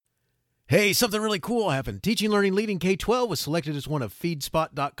Hey, something really cool happened. Teaching, Learning, Leading K-12 was selected as one of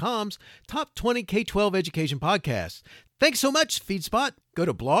Feedspot.com's top 20 K-12 education podcasts. Thanks so much, Feedspot. Go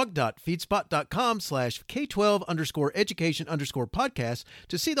to blog.feedspot.com/K12_education_podcast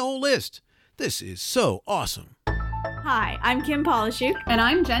to see the whole list. This is so awesome. Hi, I'm Kim Polishuk. And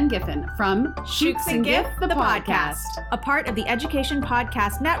I'm Jen Giffen from Shooks and Giff, the podcast. A part of the Education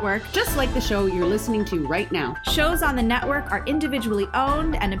Podcast Network. Just like the show you're listening to right now. Shows on the network are individually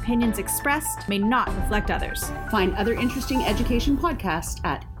owned and opinions expressed may not reflect others. Find other interesting education podcasts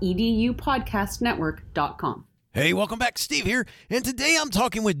at edupodcastnetwork.com. Hey, welcome back. Steve here. And today I'm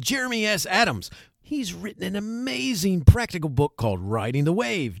talking with Jeremy S. Adams. He's written an amazing practical book called Riding the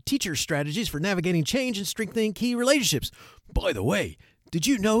Wave, Teacher Strategies for Navigating Change and Strengthening Key Relationships. By the way, did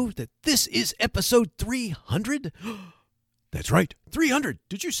you know that this is episode 300? That's right, 300.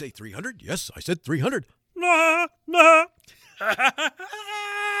 Did you say 300? Yes, I said 300. Nah. I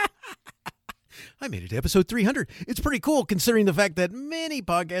made it to episode 300. It's pretty cool considering the fact that many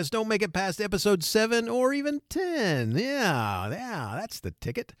podcasts don't make it past episode 7 or even 10. Yeah, that's the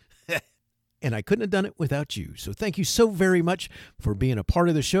ticket. And I couldn't have done it without you. So thank you so very much for being a part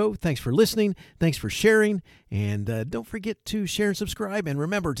of the show. Thanks for listening. Thanks for sharing. And don't forget to share and subscribe. And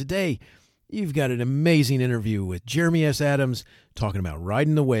remember, today, you've got an amazing interview with Jeremy S. Adams talking about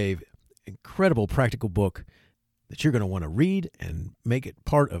Riding the Wave. Incredible practical book that you're going to want to read and make it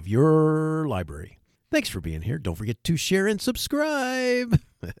part of your library. Thanks for being here. Don't forget to share and subscribe.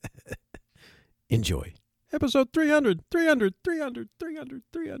 Enjoy. Episode 300. Yay!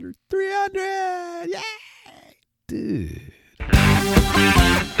 Dude.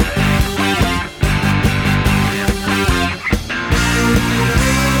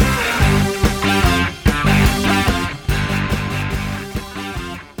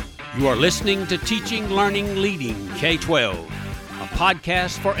 You are listening to Teaching, Learning, Leading K-12, a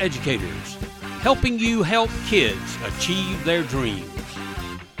podcast for educators, helping you help kids achieve their dreams.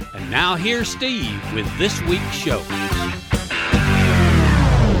 And now here's Steve with this week's show.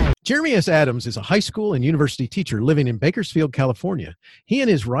 Jeremy S. Adams is a high school and university teacher living in Bakersfield, California. He and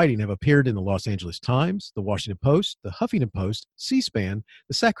his writing have appeared in the Los Angeles Times, the Washington Post, the Huffington Post, C-SPAN,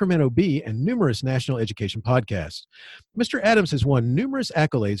 the Sacramento Bee, and numerous national education podcasts. Mr. Adams has won numerous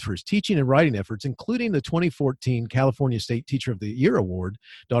accolades for his teaching and writing efforts, including the 2014 California State Teacher of the Year Award,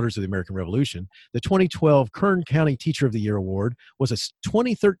 Daughters of the American Revolution, the 2012 Kern County Teacher of the Year Award, was a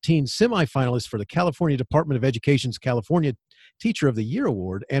 2013 semifinalist for the California Department of Education's California Teacher of the Year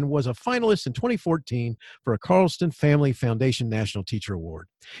Award, and was a finalist in 2014 for a Carlson Family Foundation National Teacher Award.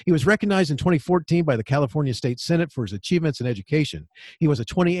 He was recognized in 2014 by the California State Senate for his achievements in education. He was a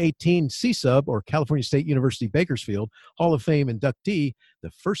 2018 CSUB, or California State University Bakersfield, Hall of Fame inductee,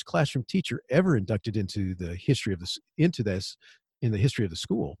 the first classroom teacher ever inducted into the history of in the history of the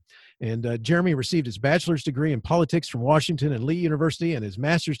school. And Jeremy received his bachelor's degree in politics from Washington and Lee University and his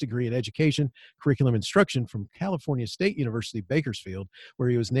master's degree in education, curriculum instruction from California State University, Bakersfield, where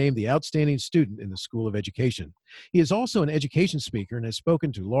he was named the outstanding student in the School of Education. He is also an education speaker and has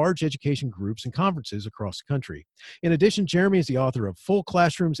spoken to large education groups and conferences across the country. In addition, Jeremy is the author of Full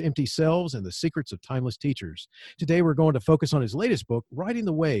Classrooms, Empty Selves, and The Secrets of Timeless Teachers. Today, we're going to focus on his latest book, Riding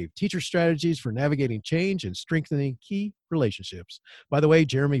the Wave, Teacher Strategies for Navigating Change and Strengthening Key Relationships. By the way,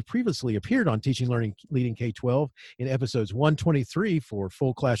 Jeremy previously appeared on Teaching, Learning, Leading K-12 in episodes 123 for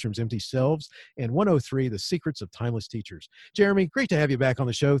Full Classrooms, Empty Selves, and 103, The Secrets of Timeless Teachers. Jeremy, great to have you back on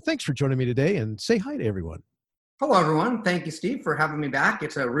the show. Thanks for joining me today, and say hi to everyone. Hello, everyone. Thank you, Steve, for having me back.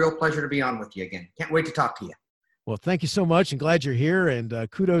 It's a real pleasure to be on with you again. Can't wait to talk to you. Well, thank you so much, and glad you're here, and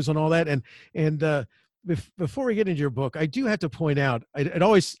kudos on all that. And before we get into your book, I do have to point out,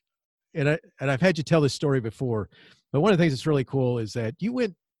 I've had you tell this story before, but one of the things that's really cool is that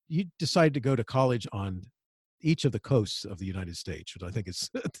you decided to go to college on each of the coasts of the United States, which I think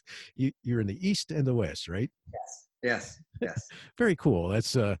is, you're in the East and the West, right? Yes. Very cool.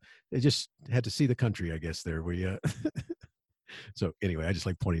 That's, I just had to see the country, I guess, there. So anyway, I just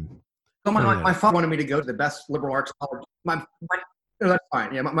like pointing. So my father wanted me to go to the best liberal arts college. No, that's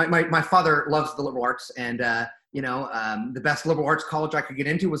fine. Yeah, my father loves the liberal arts, and the best liberal arts college I could get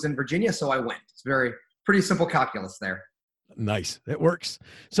into was in Virginia, so I went. It's pretty simple calculus there. Nice. That works.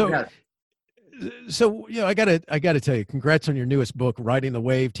 So, yeah. I gotta tell you, congrats on your newest book, Riding the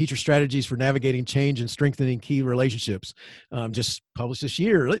Wave, Teacher Strategies for Navigating Change and Strengthening Key Relationships, just published this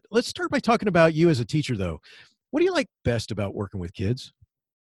year. Let's start by talking about you as a teacher, though. What do you like best about working with kids?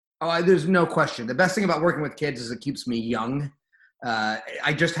 Oh, there's no question. The best thing about working with kids is it keeps me young.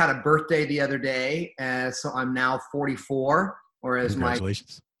 I just had a birthday the other day, so I'm now 44, whereas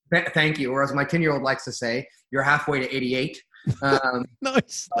Congratulations. Thank you. Or as my 10-year-old likes to say, you're halfway to 88.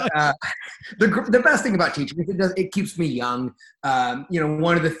 Nice. The best thing about teaching is it keeps me young.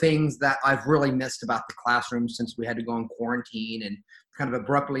 One of the things that I've really missed about the classroom since we had to go on quarantine and kind of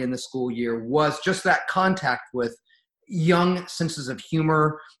abruptly in the school year was just that contact with young senses of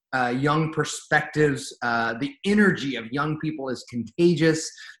humor, young perspectives. The energy of young people is contagious.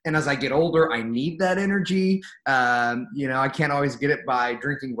 And as I get older, I need that energy. I can't always get it by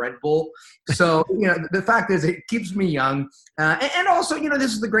drinking Red Bull. So, the fact is it keeps me young. And also,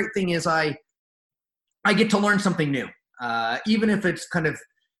 this is the great thing is I get to learn something new, even if it's kind of,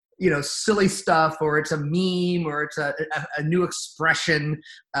 silly stuff, or it's a meme, or it's a new expression,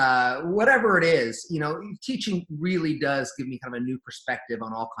 whatever it is, teaching really does give me kind of a new perspective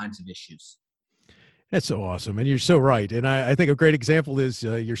on all kinds of issues. That's so awesome. And you're so right. And I think a great example is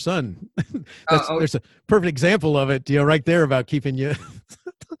your son. There's a perfect example of it, right there about keeping you.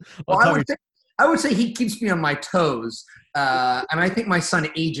 I would say he keeps me on my toes. And I think my son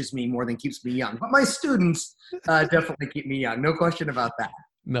ages me more than keeps me young. But my students definitely keep me young. No question about that.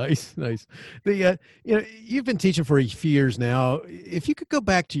 Nice. You've been teaching for a few years now. If you could go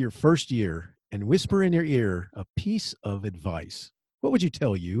back to your first year and whisper in your ear a piece of advice, what would you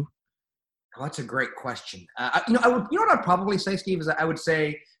tell you? Oh, that's a great question. What I'd probably say, Steve, is I would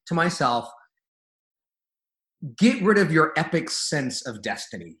say to myself, get rid of your epic sense of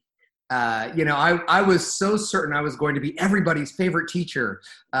destiny. I was so certain I was going to be everybody's favorite teacher,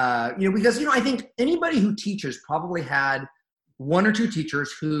 because I think anybody who teaches probably had one or two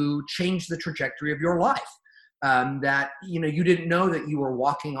teachers who changed the trajectory of your life, that, you didn't know that you were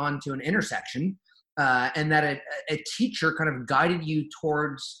walking onto an intersection, and that a teacher kind of guided you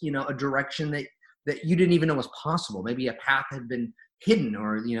towards, a direction that you didn't even know was possible. Maybe a path had been hidden,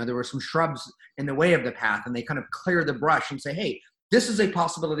 or, there were some shrubs in the way of the path, and they kind of clear the brush and say, hey, this is a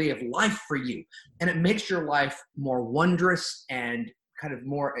possibility of life for you. And it makes your life more wondrous and kind of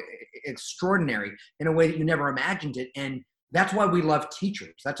more extraordinary in a way that you never imagined it. And that's why we love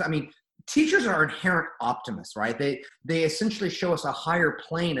teachers. Teachers are inherent optimists, right? They essentially show us a higher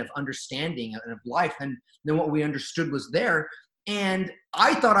plane of understanding of life than what we understood was there. And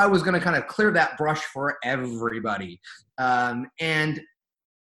I thought I was going to kind of clear that brush for everybody.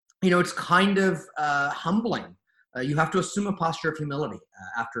 It's kind of humbling. You have to assume a posture of humility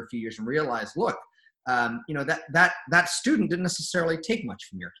after a few years and realize, look, that student didn't necessarily take much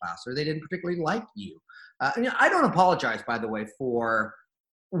from your class, or they didn't particularly like you. I don't apologize, by the way, for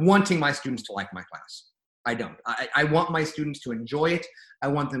wanting my students to like my class. I don't. I want my students to enjoy it. I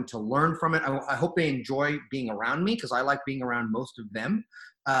want them to learn from it. I hope they enjoy being around me, because I like being around most of them.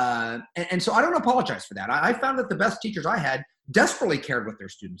 And so I don't apologize for that. I found that the best teachers I had desperately cared what their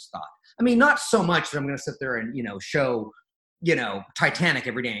students thought. Not so much that I'm going to sit there and, show, Titanic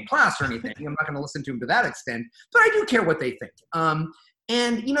every day in class or anything. I'm not going to listen to them to that extent, but I do care what they think.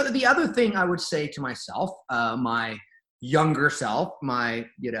 And the other thing I would say to myself, my younger self, my,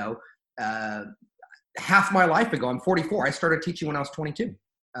 half my life ago, I'm 44. I started teaching when I was 22.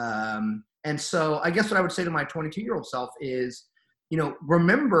 And so I guess what I would say to my 22-year-old self is,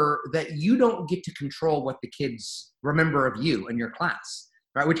 remember that you don't get to control what the kids remember of you in your class,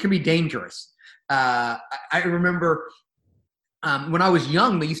 right? Which can be dangerous. I remember when I was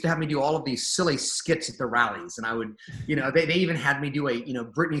young, they used to have me do all of these silly skits at the rallies. And I would, they even had me do a,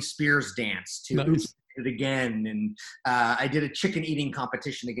 Britney Spears dance to Nice. it again. And I did a chicken eating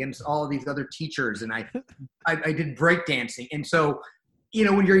competition against all of these other teachers. And I did break dancing. And so,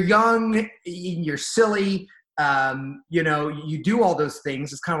 when you're young, you're silly, you do all those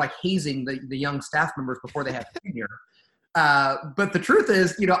things. It's kind of like hazing the young staff members before they have tenure. But the truth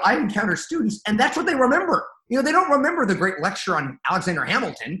is, I encounter students, and that's what they remember. They don't remember the great lecture on Alexander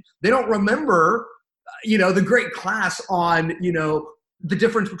Hamilton. They don't remember, the great class on, the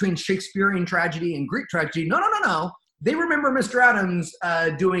difference between Shakespearean tragedy and Greek tragedy. No. They remember Mr. Adams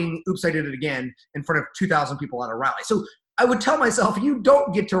doing "Oops, I Did It Again" in front of 2,000 people at a rally. So I would tell myself, you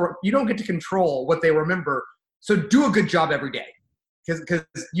don't get to control what they remember. So do a good job every day, because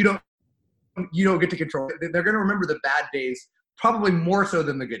you don't get to control it. They're going to remember the bad days probably more so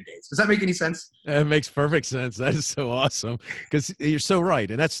than the good days. Does that make any sense? It makes perfect sense. That is so awesome, because you're so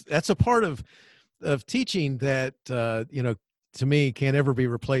right. And that's a part of teaching that, to me, can't ever be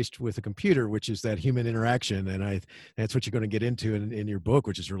replaced with a computer, which is that human interaction. And that's what you're going to get into in your book,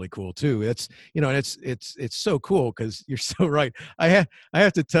 which is really cool too. It's, it's so cool, because you're so right. I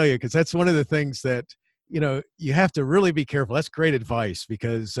have to tell you, because that's one of the things that, you have to really be careful. That's great advice,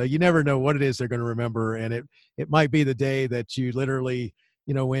 because you never know what it is they're going to remember. And it might be the day that you literally,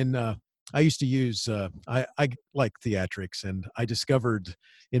 when I used to use, I like theatrics, and I discovered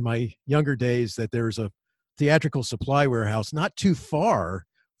in my younger days that there's a theatrical supply warehouse not too far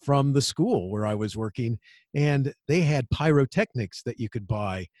from the school where I was working, and they had pyrotechnics that you could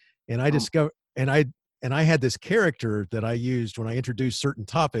buy. And I discovered, and I had this character that I used when I introduced certain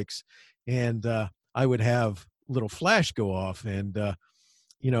topics, and I would have little flash go off. And,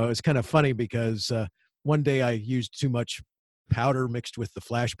 it's kind of funny because one day I used too much powder mixed with the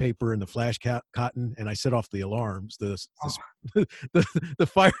flash paper and the flash cotton, and I set off the alarms. The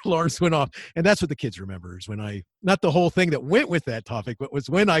fire alarms went off, and that's what the kids remember is when not the whole thing that went with that topic, but was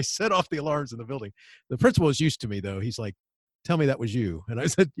when I set off the alarms in the building. The principal is used to me, though. He's like, "Tell me that was you," and I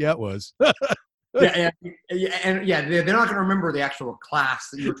said, "Yeah, it was." And they're not going to remember the actual class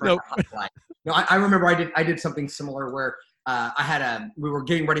that you were trying to highlight. No, I remember I did something similar where we were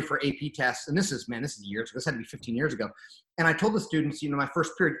getting ready for AP tests, and this is years ago. This had to be 15 years ago. And I told the students, my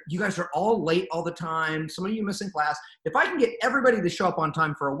first period, you guys are all late all the time. Some of you missing class. If I can get everybody to show up on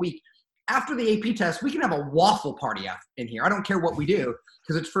time for a week, after the AP test, we can have a waffle party in here. I don't care what we do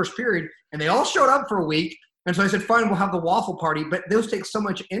because it's first period. And they all showed up for a week. And so I said, fine, we'll have the waffle party. But those take so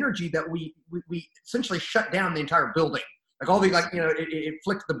much energy that we essentially shut down the entire building. It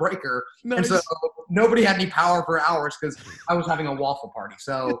flicked the breaker. Nice. And so nobody had any power for hours because I was having a waffle party.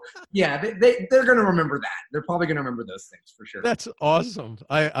 So yeah, they're going to remember that. They're probably going to remember those things for sure. That's awesome.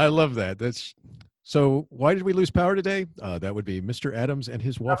 I love that. So why did we lose power today? That would be Mr. Adams and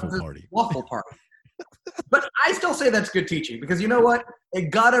his waffle party. Waffle party. But I still say that's good teaching because you know what? It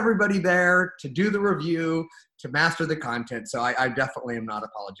got everybody there to do the review, to master the content. So I definitely am not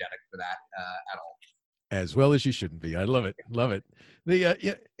apologetic for that at all. As well as you shouldn't be. I love it. Love it.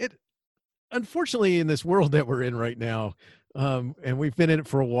 Unfortunately, in this world that we're in right now, and we've been in it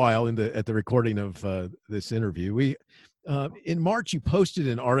for a while at the recording of this interview, in March, you posted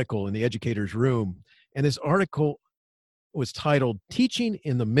an article in the Educator's Room, and this article was titled Teaching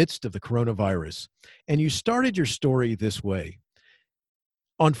in the Midst of the Coronavirus. And you started your story this way.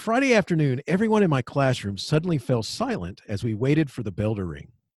 On Friday afternoon, everyone in my classroom suddenly fell silent as we waited for the bell to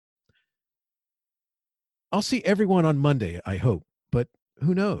ring. I'll see everyone on Monday, I hope, but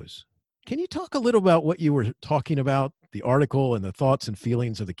who knows? Can you talk a little about what you were talking about, the article and the thoughts and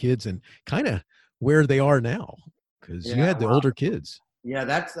feelings of the kids and kind of where they are now? Because you had the older kids. Yeah,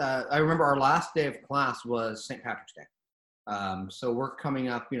 that's, I remember our last day of class was St. Patrick's Day. So we're coming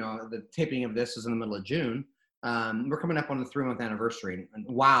up, the taping of this is in the middle of June. We're coming up on the 3-month anniversary, and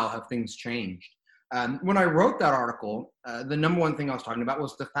wow, have things changed. When I wrote that article, the number one thing I was talking about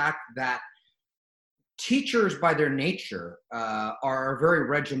was the fact that teachers by their nature are a very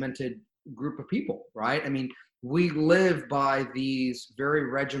regimented group of people, right? I mean, we live by these very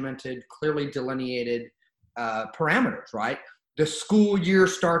regimented, clearly delineated parameters, right? The school year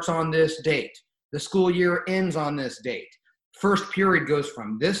starts on this date. The school year ends on this date. First period goes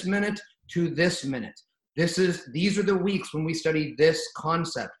from this minute to this minute. These are the weeks when we study this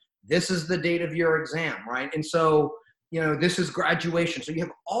concept. This is the date of your exam, right? And so, this is graduation. So you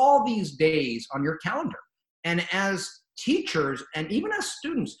have all these days on your calendar. And as teachers and even as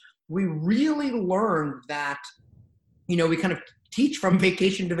students, we really learn that, we kind of teach from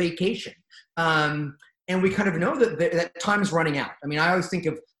vacation to vacation. And we kind of know that time is running out. I mean, I always think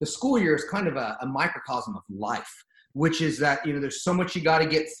of the school year as kind of a microcosm of life, which is that, there's so much you got to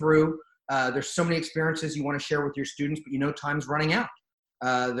get through. There's so many experiences you want to share with your students, but time's running out.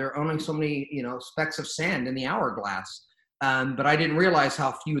 There are only so many, specks of sand in the hourglass. But I didn't realize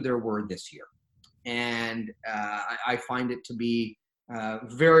how few there were this year. And I find it to be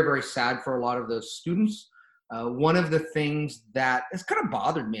very, very sad for a lot of those students. One of the things that has kind of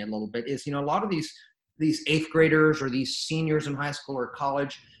bothered me a little bit is, a lot of these 8th graders or these seniors in high school or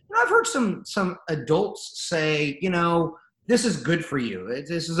college, I've heard some adults say, this is good for you.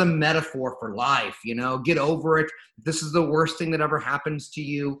 This is a metaphor for life, get over it. This is the worst thing that ever happens to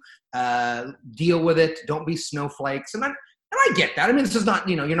you. Deal with it. Don't be snowflakes. And I get that. I mean, this is not,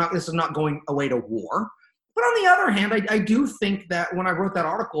 this is not going away to war. But on the other hand, I do think that when I wrote that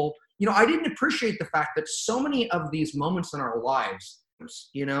article, I didn't appreciate the fact that so many of these moments in our lives,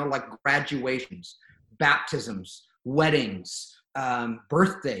 like graduations, baptisms, weddings,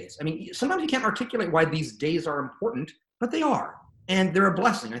 birthdays. I mean, sometimes you can't articulate why these days are important, but they are, and they're a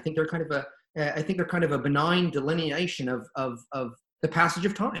blessing. I think they're kind of a benign delineation of the passage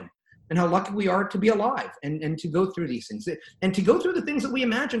of time and how lucky we are to be alive and to go through these things and to go through the things that we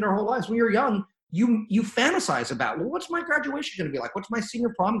imagined our whole lives. When you're young, you fantasize about, well, what's my graduation going to be like? What's my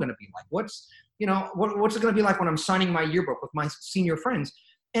senior prom going to be like? What's it going to be like when I'm signing my yearbook with my senior friends?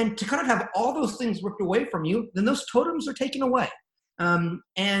 And to kind of have all those things ripped away from you, then those totems are taken away. And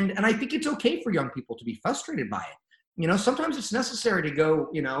I think it's okay for young people to be frustrated by it. sometimes it's necessary to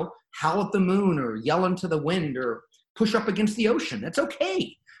go, howl at the moon or yell into the wind or push up against the ocean. That's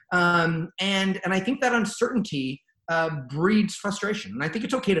okay. And I think that uncertainty breeds frustration. And I think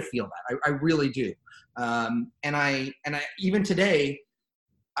it's okay to feel that. I really do. And I even today,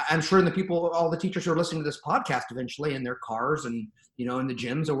 I'm sure all the teachers who are listening to this podcast eventually in their cars and, in the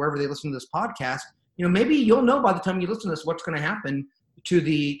gyms or wherever they listen to this podcast, maybe you'll know by the time you listen to this what's going to happen to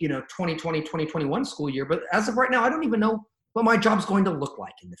the 2020, 2021 school year. But as of right now, I don't even know what my job's going to look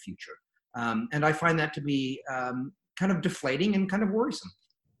like in the future. And I find that to be kind of deflating and kind of worrisome.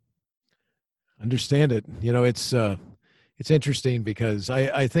 Understand it. It's interesting because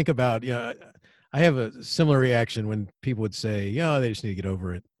I think about, I have a similar reaction when people would say, they just need to get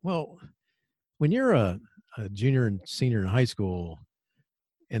over it. Well, when you're a junior and senior in high school,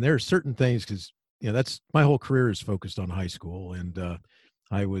 and there are certain things, because that's my whole career is focused on high school, and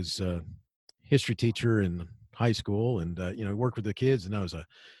I was a history teacher in high school, and worked with the kids, and I was a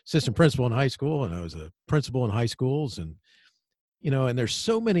assistant principal in high school, and I was a principal in high schools, and and there's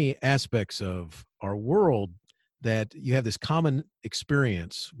so many aspects of our world that you have this common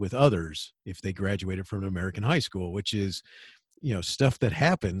experience with others if they graduated from an American high school, which is stuff that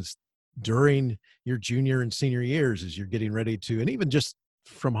happens during your junior and senior years as you're getting ready to, and even just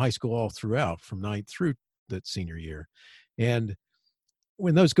from high school all throughout, from ninth through that senior year. And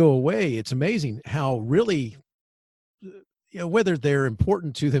when those go away, it's amazing how really, whether they're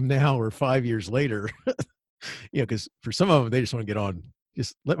important to them now or 5 years later, because for some of them, they just want to get on,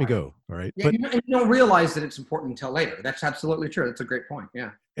 just let me go. All right. Yeah, but you don't realize that it's important until later. That's absolutely true. That's a great point.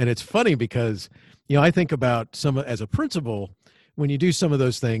 Yeah. And it's funny because, I think about as a principal, when you do some of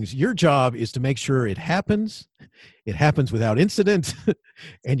those things, your job is to make sure it happens without incident.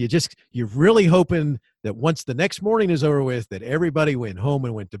 And you're really hoping that once the next morning is over with, that everybody went home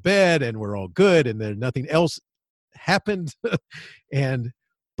and went to bed and we're all good and then nothing else happened.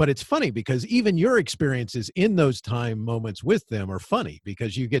 But it's funny because even your experiences in those time moments with them are funny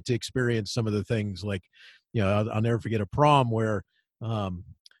because you get to experience some of the things like, I'll never forget a prom where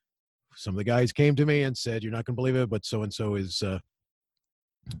some of the guys came to me and said, "You're not going to believe it, but so-and-so is,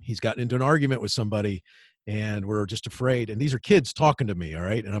 he's gotten into an argument with somebody and we're just afraid." And these are kids talking to me. All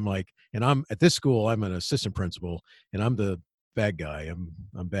right. And I'm like, and I'm at this school, I'm an assistant principal and I'm the bad guy.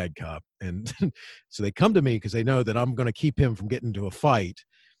 I'm bad cop. And so they come to me because they know that I'm going to keep him from getting into a fight.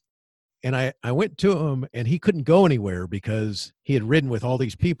 And I went to him and he couldn't go anywhere because he had ridden with all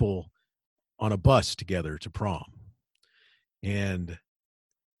these people on a bus together to prom. And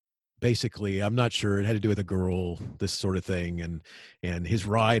basically, I'm not sure, it had to do with a girl, this sort of thing. And his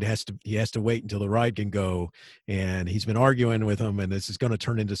ride he has to wait until the ride can go. And he's been arguing with him and this is going to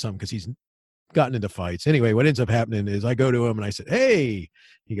turn into something because he's gotten into fights. Anyway, what ends up happening is I go to him and I said, "Hey,"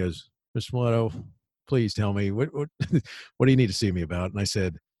 he goes, "Mr. Mileto, please tell me what do you need to see me about?" And I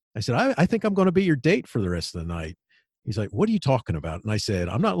said, I think I'm going to be your date for the rest of the night. He's like, "What are you talking about?" And I said,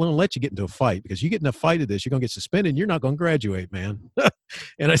 "I'm not going to let you get into a fight because you get in a fight of this, you're going to get suspended and you're not going to graduate, man."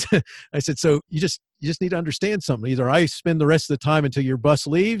 And I said, "So you just need to understand something. Either I spend the rest of the time until your bus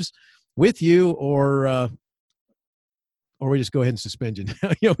leaves with you or we just go ahead and suspend you."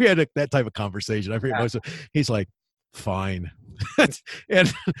 We had that type of conversation. I forget most of. He's like, "Fine."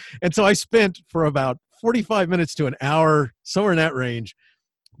 and so I spent for about 45 minutes to an hour, somewhere in that range,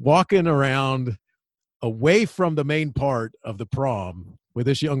 walking around away from the main part of the prom with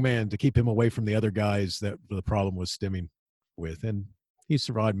this young man to keep him away from the other guys that the problem was stemming with. And he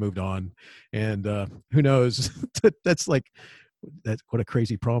survived, moved on. And who knows? That's what a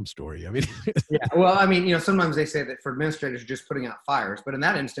crazy prom story. I mean, yeah. Well, I mean, sometimes they say that for administrators, you're just putting out fires. But in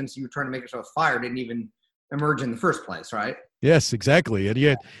that instance, you were trying to make yourself a fire didn't even emerge in the first place, right? Yes, exactly. And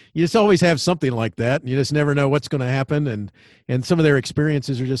you just always have something like that. And you just never know what's going to happen. And some of their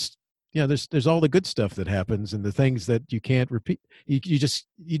experiences are just, there's all the good stuff that happens and the things that you can't repeat.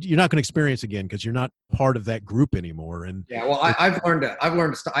 You're not going to experience again because you're not part of that group anymore. And yeah, well,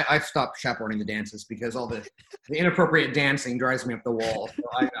 I've stopped chaperoning the dances because all the inappropriate dancing drives me up the wall.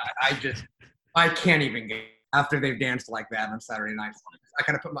 So I can't even get after they've danced like that on Saturday night. I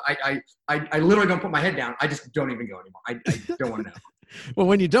kind of I literally don't put my head down. I just don't even go anymore. I don't want to know. Well,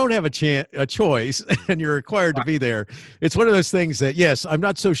 when you don't have a choice and you're required to be there, it's one of those things that, yes, I'm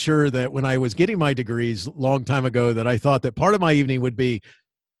not so sure that when I was getting my degrees a long time ago that I thought that part of my evening would be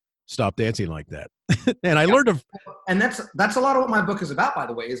stop dancing like that. And I learned and that's a lot of what my book is about, by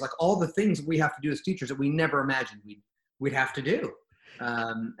the way, is like all the things we have to do as teachers that we never imagined we'd have to do.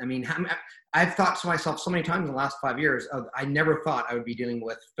 I mean, I've thought to myself so many times in the last 5 years, I never thought I would be dealing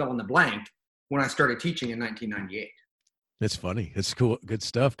with fill in the blank when I started teaching in 1998. It's funny. It's cool. Good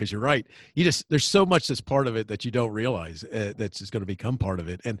stuff. Because you're right. There's so much that's part of it that you don't realize that's just going to become part of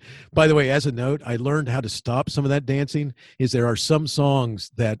it. And by the way, as a note, I learned how to stop some of that dancing. Is there are some songs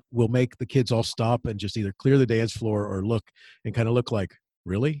that will make the kids all stop and just either clear the dance floor or look and kind of look like,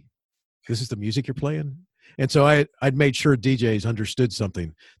 really? This is the music you're playing? And so I'd made sure DJs understood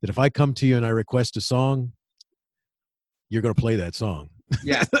something, that if I come to you and I request a song, you're going to play that song.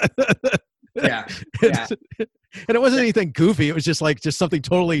 Yeah. Yeah. Yeah. And it wasn't anything goofy. It was just something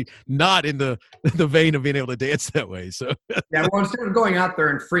totally not in the vein of being able to dance that way. So yeah, well, instead of going out there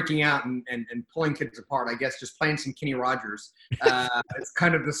and freaking out and pulling kids apart, I guess just playing some Kenny Rogers, it's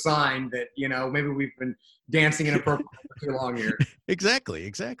kind of the sign that, maybe we've been dancing inappropriately for too long here.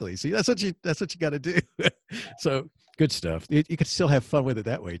 Exactly. See, that's what you got to do. So good stuff. You could still have fun with it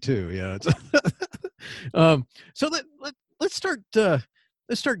that way too. Yeah. So let's start.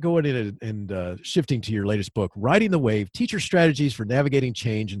 Let's start going in and shifting to your latest book, Riding the Wave, Teacher Strategies for Navigating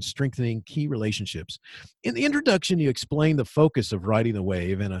Change and Strengthening Key Relationships. In the introduction, you explain the focus of Riding the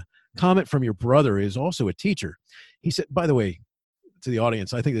Wave, and a comment from your brother is also a teacher. He said, by the way, to the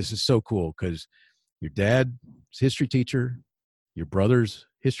audience, I think this is so cool because your dad's history teacher, your brother's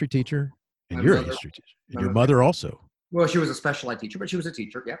history teacher, and you're a history teacher. And your mother also. Well, she was a special ed teacher, but she was a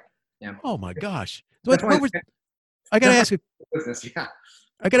teacher, yeah. Oh, my gosh. I got to ask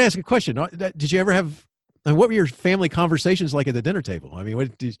I got to ask a question. Did you ever have, what were your family conversations like at the dinner table? I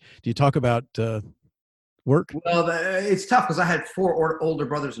mean, do you talk about work? Well, it's tough because I had 4 older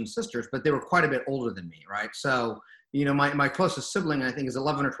brothers and sisters, but they were quite a bit older than me, right? So, my closest sibling, I think, is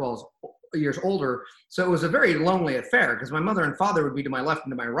 11 or 12 years older. So it was a very lonely affair because my mother and father would be to my left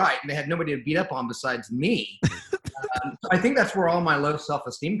and to my right, and they had nobody to beat up on besides me. I think that's where all my low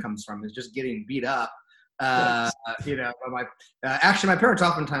self-esteem comes from, is just getting beat up. Actually, my parents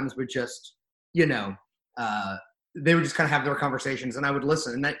oftentimes would just, they would just kind of have their conversations, and I would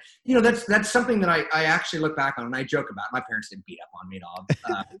listen. And that, that's something that I actually look back on and I joke about. My parents didn't beat up on me at all.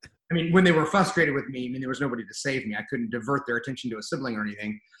 When they were frustrated with me, there was nobody to save me. I couldn't divert their attention to a sibling or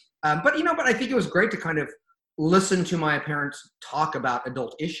anything. But I think it was great to kind of listen to my parents talk about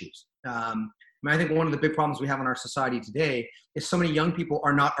adult issues. I think one of the big problems we have in our society today is so many young people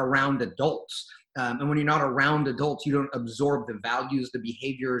are not around adults. And when you're not around adults, you don't absorb the values, the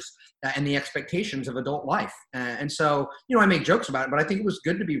behaviors, and the expectations of adult life. And so, I make jokes about it, but I think it was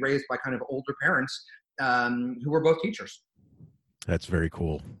good to be raised by kind of older parents who were both teachers. That's very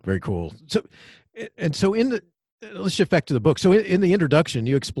cool. Very cool. So let's shift back to the book. So in the introduction,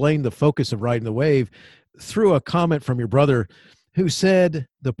 you explained the focus of Riding the Wave through a comment from your brother, who said,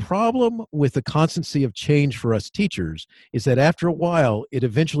 the problem with the constancy of change for us teachers is that after a while, it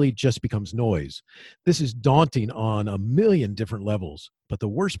eventually just becomes noise. This is daunting on a million different levels, but the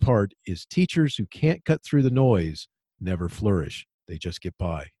worst part is teachers who can't cut through the noise never flourish. They just get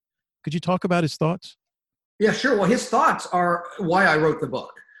by. Could you talk about his thoughts? Yeah, sure. Well, his thoughts are why I wrote the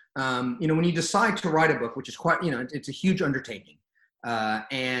book. When you decide to write a book, which is quite, it's a huge undertaking.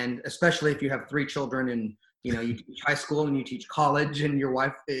 And especially if you have 3 children and, you teach high school and you teach college and your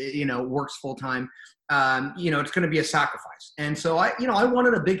wife, works full time, it's going to be a sacrifice. And so I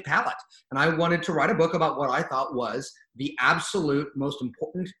wanted a big palette, and I wanted to write a book about what I thought was the absolute most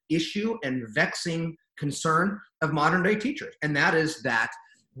important issue and vexing concern of modern day teachers. And that is that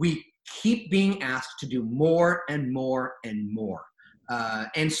we keep being asked to do more and more and more.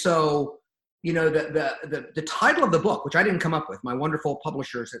 And so, the title of the book, which I didn't come up with, my wonderful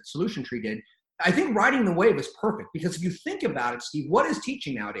publishers at Solution Tree did, I think Riding the Wave is perfect, because if you think about it, Steve, what is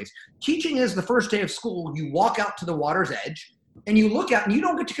teaching nowadays? Teaching is the first day of school. You walk out to the water's edge and you look out and you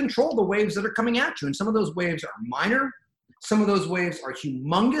don't get to control the waves that are coming at you. And some of those waves are minor. Some of those waves are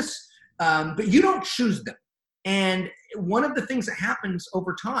humongous, but you don't choose them. And one of the things that happens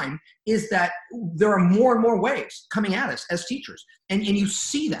over time is that there are more and more waves coming at us as teachers. And you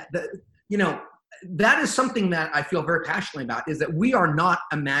see that, that is something that I feel very passionately about, is that we are not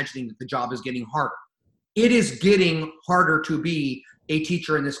imagining that the job is getting harder. It is getting harder to be a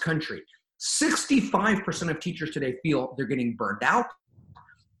teacher in this country. 65% of teachers today feel they're getting burned out.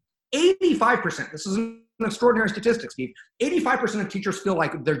 85%, this is an extraordinary statistic, Steve, 85% of teachers feel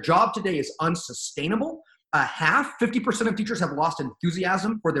like their job today is unsustainable. 50% of teachers have lost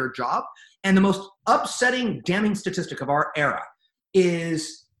enthusiasm for their job. And the most upsetting, damning statistic of our era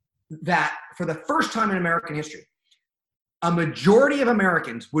is that for the first time in American history, a majority of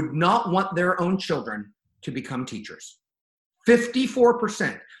Americans would not want their own children to become teachers.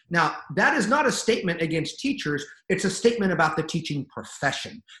 54%. Now, that is not a statement against teachers. It's a statement about the teaching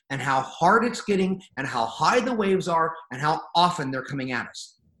profession and how hard it's getting and how high the waves are and how often they're coming at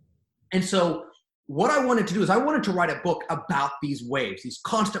us. And so what I wanted to do is I wanted to write a book about these waves, these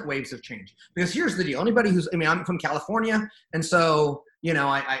constant waves of change. Because here's the deal. Anybody I'm from California. And so,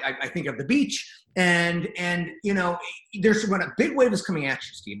 I think of the beach and there's when a big wave is coming at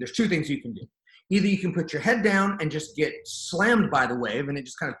you, Steve, there's two things you can do. Either you can put your head down and just get slammed by the wave and it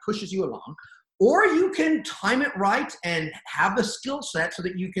just kind of pushes you along, or you can time it right and have the skill set so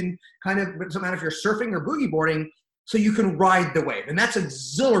that you can kind of, it doesn't matter if you're surfing or boogie boarding, so you can ride the wave. And that's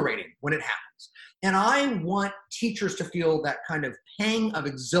exhilarating when it happens. And I want teachers to feel that kind of pang of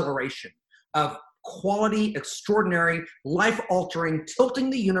exhilaration, of quality, extraordinary, life-altering,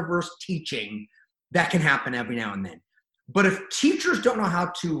 tilting the universe teaching that can happen every now and then. But if teachers don't know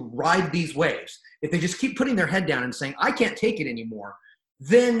how to ride these waves, if they just keep putting their head down and saying, I can't take it anymore,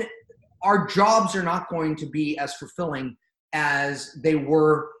 then our jobs are not going to be as fulfilling as they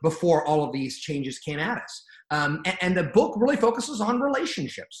were before all of these changes came at us. And the book really focuses on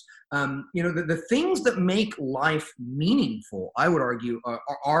relationships. The things that make life meaningful, I would argue,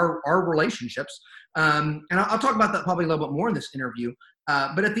 are relationships. And I'll talk about that probably a little bit more in this interview.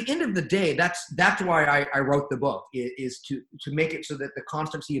 But at the end of the day, that's why I wrote the book, is to make it so that the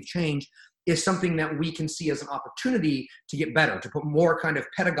constancy of change is something that we can see as an opportunity to get better, to put more kind of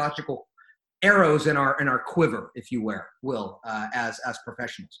pedagogical arrows in our quiver, if you will, as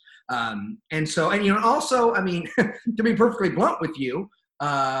professionals. Also, to be perfectly blunt with you,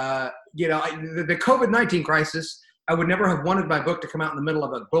 the COVID-19 crisis, I would never have wanted my book to come out in the middle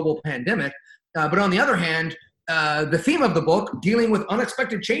of a global pandemic. But on the other hand, the theme of the book, dealing with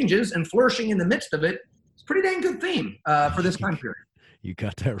unexpected changes and flourishing in the midst of it, is a pretty dang good theme for this time period. You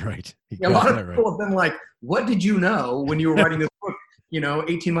got that right. A lot of people have been like, what did you know when you were writing this book,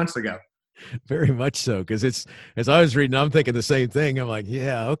 18 months ago? Very much so, because it's, as I was reading, I'm thinking the same thing. I'm like,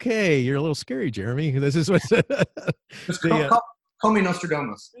 yeah, okay, you're a little scary, Jeremy. This is what. Just call me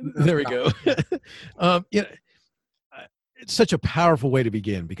Nostradamus. There we go. It's such a powerful way to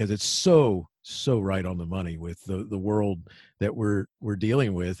begin, because it's so right on the money with the world that we're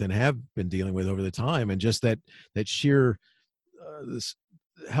dealing with and have been dealing with over the time, and just that sheer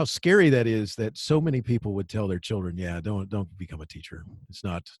how scary that is, that so many people would tell their children, yeah, don't become a teacher. It's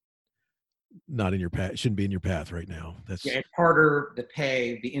not in your path, shouldn't be in your path right now. It's harder, the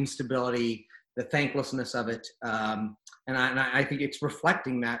pay, the instability, the thanklessness of it. And I think it's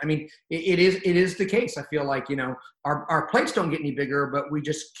reflecting that. It is the case. I feel like, our plates don't get any bigger, but we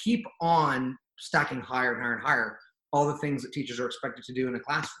just keep on stacking higher and higher and higher all the things that teachers are expected to do in a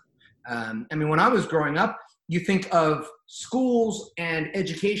classroom. When I was growing up, you think of schools and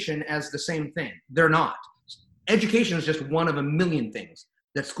education as the same thing. They're not. Education is just one of a million things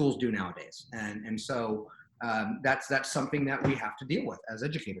that schools do nowadays. And so that's something that we have to deal with as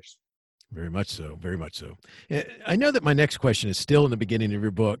educators. Very much so. Very much so. I know that my next question is still in the beginning of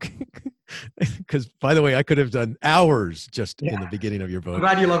your book, because, by the way, I could have done hours just in the beginning of your book. I'm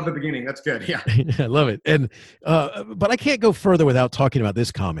glad you love the beginning. That's good. Yeah. I love it. And but I can't go further without talking about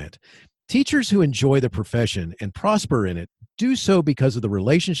this comment. Teachers who enjoy the profession and prosper in it do so because of the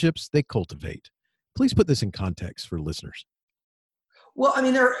relationships they cultivate. Please put this in context for listeners. Well,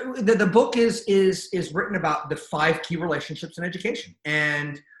 the book is written about the 5 key relationships in education.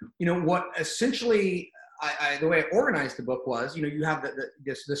 And, what essentially, the way I organized the book was, you have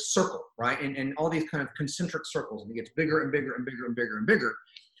this circle, right? And all these kind of concentric circles, and it gets bigger and bigger and bigger and bigger and bigger.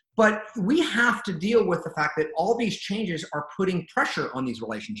 But we have to deal with the fact that all these changes are putting pressure on these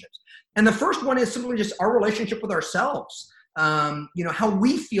relationships. And the first one is simply just our relationship with ourselves. How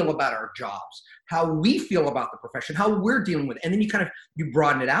we feel about our jobs, how we feel about the profession, how we're dealing with it. And then you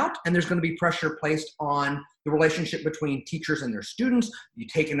broaden it out, and there's going to be pressure placed on the relationship between teachers and their students. You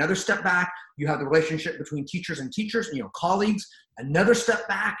take another step back, you have the relationship between teachers and colleagues, another step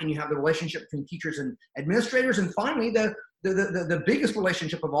back, and you have the relationship between teachers and administrators. And finally, the biggest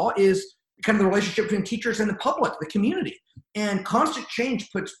relationship of all is kind of the relationship between teachers and the public, the community. And constant change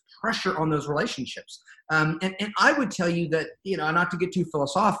puts pressure on those relationships. And I would tell you that, not to get too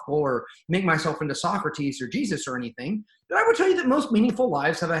philosophical or make myself into Socrates or Jesus or anything, but I would tell you that most meaningful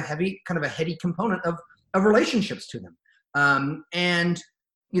lives have a heady component of relationships to them.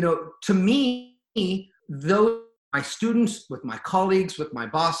 To me, those, my students, with my colleagues, with my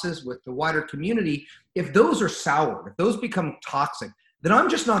bosses, with the wider community, if those are soured, if those become toxic, then I'm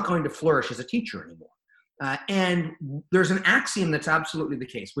just not going to flourish as a teacher anymore. And there's an axiom that's absolutely the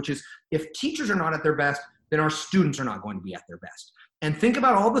case, which is if teachers are not at their best, then our students are not going to be at their best. And think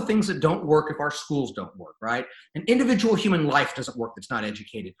about all the things that don't work if our schools don't work, right? An individual human life doesn't work that's not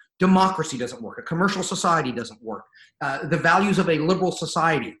educated. Democracy doesn't work. A commercial society doesn't work. The values of a liberal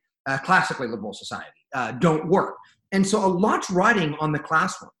society, classically liberal society, don't work. And so a lot's riding on the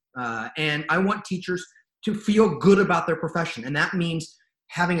classroom. And I want teachers to feel good about their profession. And that means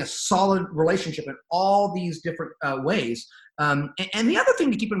having a solid relationship in all these different ways. And the other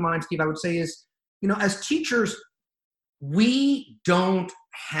thing to keep in mind, Steve, I would say is, as teachers, we don't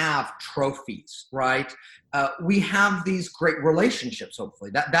have trophies, right? We have these great relationships,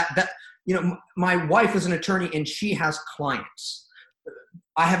 hopefully. My wife is an attorney and she has clients.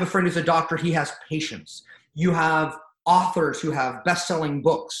 I have a friend who's a doctor, he has patients. You have authors who have best-selling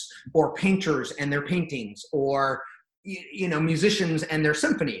books, or painters and their paintings, or musicians and their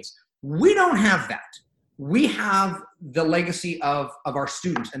symphonies. We don't have that. We have the legacy of our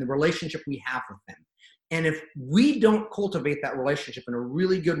students and the relationship we have with them. And if we don't cultivate that relationship in a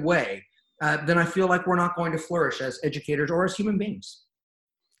really good way, then I feel like we're not going to flourish as educators or as human beings.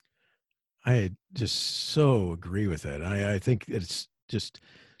 I just so agree with that. I think it's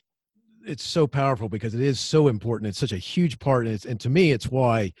so powerful because it is so important. It's such a huge part. And to me, it's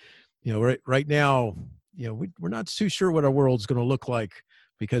why, right now, we're not too sure what our world's going to look like,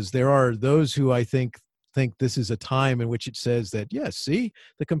 because there are those who I think this is a time in which it says that, yes, see,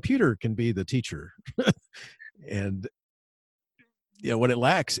 the computer can be the teacher. And what it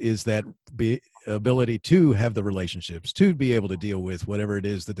lacks is that ability to have the relationships, to be able to deal with whatever it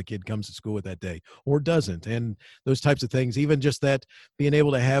is that the kid comes to school with that day or doesn't, and those types of things. Even just that, being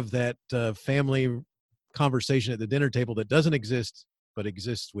able to have that family conversation at the dinner table that doesn't exist but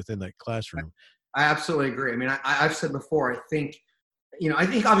exists within that classroom. I absolutely agree. I mean, I've said before, I think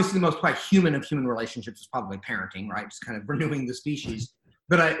obviously the most probably human of human relationships is probably parenting, right? Just kind of renewing the species.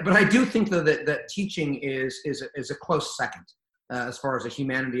 But I do think though that teaching is a close second as far as the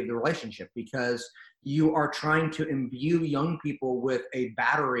humanity of the relationship, because you are trying to imbue young people with a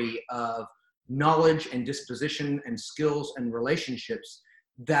battery of knowledge and disposition and skills and relationships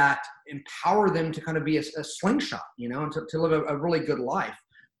that empower them to kind of be a slingshot, and to live a really good life.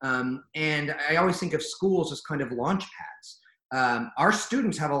 And I always think of schools as kind of launch pads. Our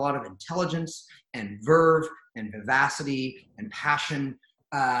students have a lot of intelligence and verve and vivacity and passion,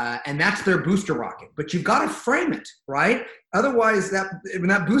 and that's their booster rocket. But you've got to frame it, right? Otherwise, when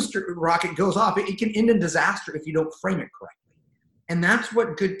that booster rocket goes off, it can end in disaster if you don't frame it correctly. And that's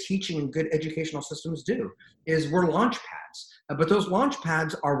what good teaching and good educational systems do, is we're launch pads. But those launch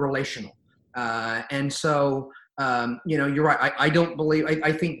pads are relational. And so, you're right.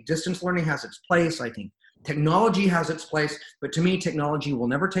 I think distance learning has its place. I think technology has its place. But to me, technology will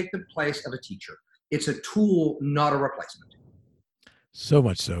never take the place of a teacher. It's a tool, not a replacement. So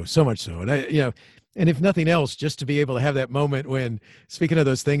much so. And and if nothing else, just to be able to have that moment when, speaking of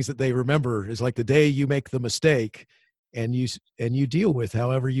those things that they remember, is like the day you make the mistake and you deal with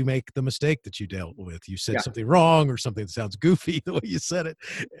however you make the mistake that you dealt with. You said something wrong or something that sounds goofy the way you said it.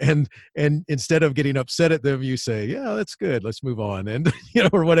 And instead of getting upset at them, you say, yeah, that's good. Let's move on. And,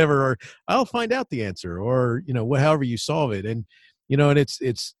 or whatever, or I'll find out the answer, or, however you solve it. And, and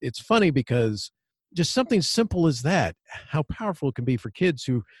it's funny because just something simple as that, how powerful it can be for kids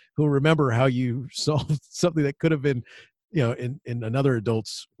who remember how you solved something that could have been, in another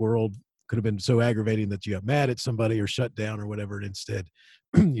adult's world, could have been so aggravating that you got mad at somebody or shut down or whatever, and instead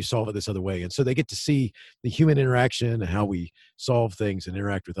you solve it this other way. And so they get to see the human interaction and how we solve things and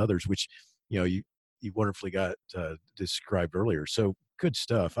interact with others, which, you wonderfully got described earlier. So good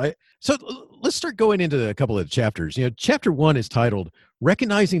stuff. So let's start going into a couple of chapters. Chapter 1 is titled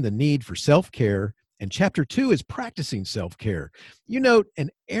Recognizing the Need for Self-Care, and chapter 2 is Practicing Self-Care. You note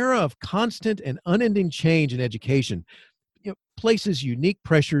an era of constant and unending change in education places unique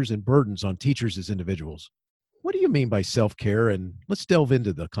pressures and burdens on teachers as individuals. What do you mean by self-care? And let's delve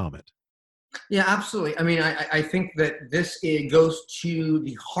into the comment. Yeah, absolutely. I mean, I think that it goes to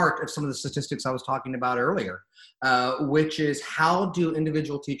the heart of some of the statistics I was talking about earlier, which is how do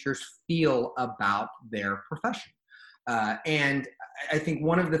individual teachers feel about their profession? And I think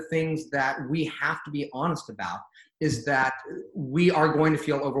one of the things that we have to be honest about is that we are going to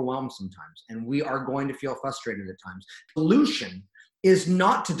feel overwhelmed sometimes, and we are going to feel frustrated at times. Solution is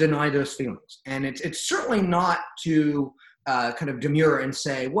not to deny those feelings. And it's certainly not to kind of demur and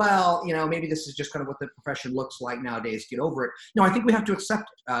say, well, maybe this is just kind of what the profession looks like nowadays, get over it. No, I think we have to accept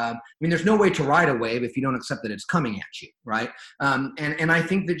it. There's no way to ride a wave if you don't accept that it's coming at you, right? And I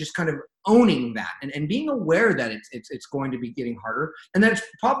think that just kind of owning that and being aware that it's going to be getting harder, and that it's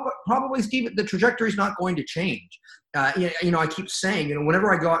probably, Steve, the trajectory is not going to change. I keep saying,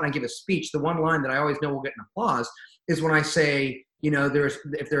 whenever I go out and I give a speech, the one line that I always know will get an applause is when I say,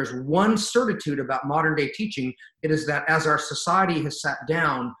 if there's one certitude about modern day teaching, it is that as our society has sat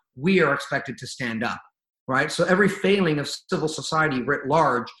down, we are expected to stand up, right? So every failing of civil society writ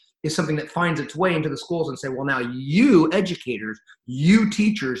large is something that finds its way into the schools and say, well, now you educators, you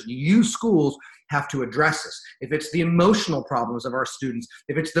teachers, you schools have to address this. If it's the emotional problems of our students,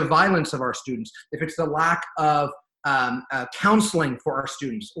 if it's the violence of our students, if it's the lack of counseling for our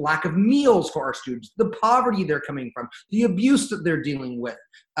students, lack of meals for our students, the poverty they're coming from, the abuse that they're dealing with.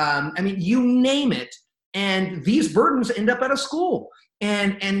 You name it, and these burdens end up at a school,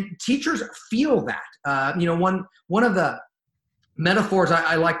 and teachers feel that. One of the metaphors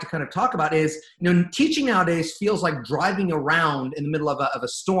I like to kind of talk about is, teaching nowadays feels like driving around in the middle of a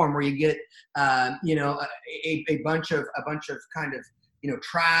storm where you get, a bunch of kind of,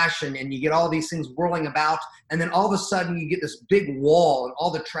 trash and you get all these things whirling about. And then all of a sudden you get this big wall, and all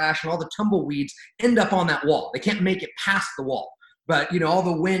the trash and all the tumbleweeds end up on that wall. They can't make it past the wall. But, all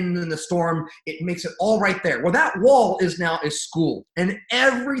the wind and the storm, it makes it all right there. Well, that wall is now a school, and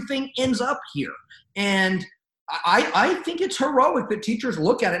everything ends up here. And I think it's heroic that teachers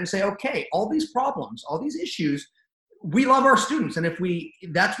look at it and say, okay, all these problems, all these issues, we love our students. And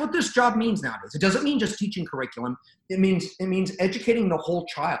that's what this job means nowadays. It doesn't mean just teaching curriculum. It means educating the whole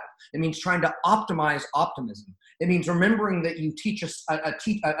child. It means trying to optimize optimism. It means remembering that you teach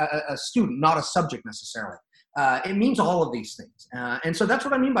a student, not a subject necessarily. It means all of these things. And so that's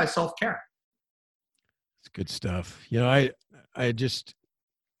what I mean by self-care. It's good stuff. I just,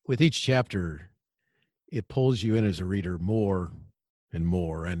 with each chapter, it pulls you in as a reader more and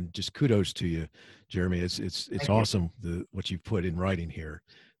more. And just kudos to you, Jeremy. It's awesome what you've put in writing here.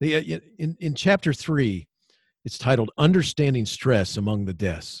 In chapter 3, it's titled "Understanding Stress Among the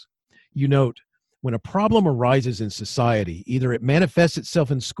Desks." You note, when a problem arises in society, either it manifests itself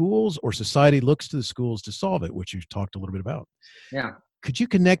in schools or society looks to the schools to solve it, which you've talked a little bit about. Yeah. Could you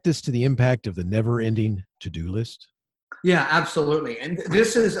connect this to the impact of the never-ending to-do list? Yeah, absolutely. And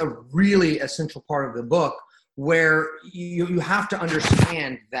this is a really essential part of the book, where you have to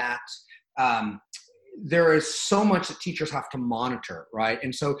understand that there is so much that teachers have to monitor, right?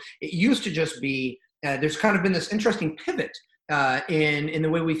 And so it used to just be, there's kind of been this interesting pivot in the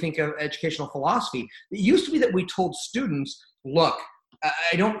way we think of educational philosophy. It used to be that we told students, look,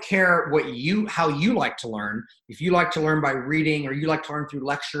 I don't care how you like to learn. If you like to learn by reading, or you like to learn through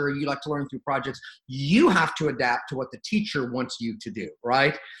lecture, or you like to learn through projects, you have to adapt to what the teacher wants you to do,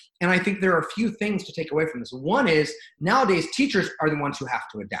 right? And I think there are a few things to take away from this. One is, nowadays teachers are the ones who have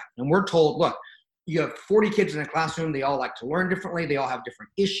to adapt. And we're told, look, you have 40 kids in a classroom. They all like to learn differently. They all have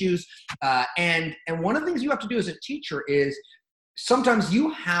different issues. And one of the things you have to do as a teacher is, sometimes you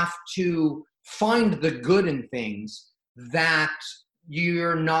have to find the good in things that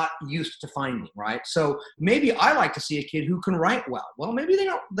you're not used to finding, right? So maybe I like to see a kid who can write well. Well, maybe they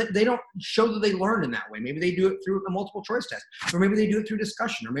don't show that they learn in that way. Maybe they do it through a multiple choice test, or maybe they do it through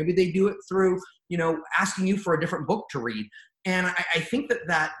discussion, or maybe they do it through, asking you for a different book to read. And I think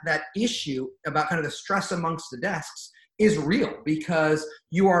that issue about kind of the stress amongst the desks is real, because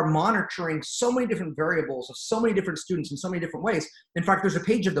you are monitoring so many different variables of so many different students in so many different ways. In fact, there's a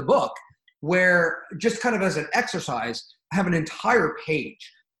page of the book where, just kind of as an exercise, I have an entire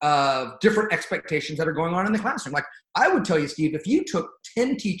page of different expectations that are going on in the classroom. Like, I would tell you, Steve, if you took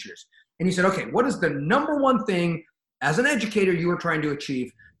 10 teachers and you said, okay, what is the number one thing as an educator you are trying to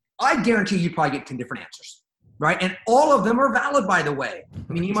achieve? I guarantee you'd probably get 10 different answers, right? And all of them are valid, by the way.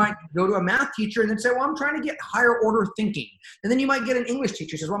 I mean, you might go to a math teacher and then say, well, I'm trying to get higher order thinking. And then you might get an English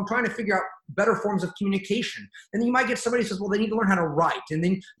teacher who says, well, I'm trying to figure out better forms of communication. And then you might get somebody who says, well, they need to learn how to write. And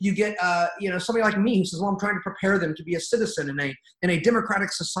then you get, somebody like me who says, well, I'm trying to prepare them to be a citizen in a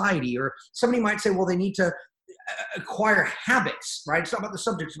democratic society. Or somebody might say, well, they need to acquire habits, right? It's not about the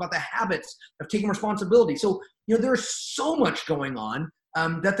subject, it's about the habits of taking responsibility. So, there's so much going on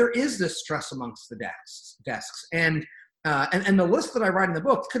that there is this stress amongst the desks. And the list that I write in the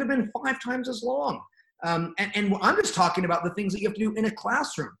book could have been 5 times as long. And I'm just talking about the things that you have to do in a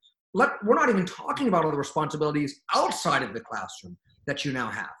classroom. We're not even talking about all the responsibilities outside of the classroom that you now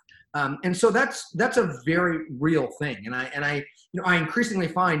have. And so that's a very real thing. And I increasingly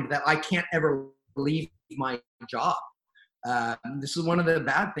find that I can't ever leave my job. This is one of the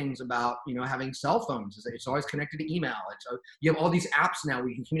bad things about, having cell phones, is that it's always connected to email. You have all these apps now where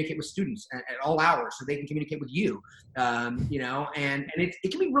you can communicate with students at all hours, so they can communicate with you, and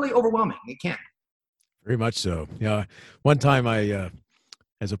it can be really overwhelming. It can. Very much so. Yeah. One time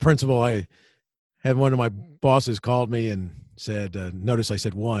as a principal, I had one of my bosses called me and said, notice I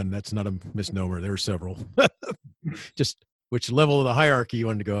said one, that's not a misnomer. There were several, just which level of the hierarchy you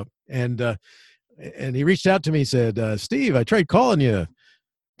wanted to go up. And he reached out to me and said, Steve, I tried calling you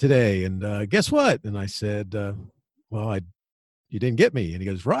today, and guess what? And I said, you didn't get me. And he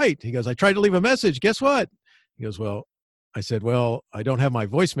goes, right. He goes, I tried to leave a message. Guess what? He goes, well, I said, well, I don't have my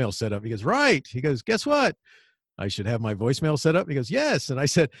voicemail set up. He goes, right. He goes, guess what? I should have my voicemail set up. He goes, yes. And I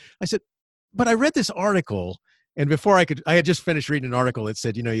said, but I read this article, and before I had just finished reading an article that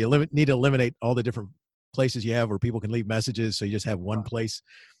said, you know, you need to eliminate all the different places you have where people can leave messages, so you just have one place.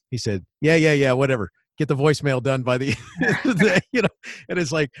 He said, yeah, whatever. Get the voicemail done by the, you know, and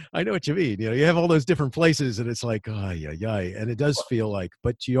it's like, I know what you mean. You know, you have all those different places, and it's like, and it does feel like,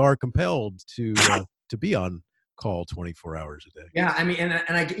 but you are compelled to be on call 24 hours a day. Yeah, I mean,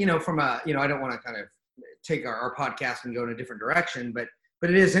 and I, you know, from a, you know, I don't want to kind of take our podcast and go in a different direction, but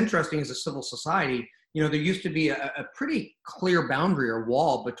it is interesting as a civil society. You know, there used to be a pretty clear boundary or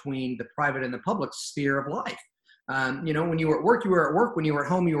wall between the private and the public sphere of life. You know, when you were at work, you were at work. When you were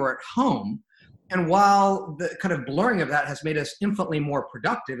at home, you were at home. And while the kind of blurring of that has made us infinitely more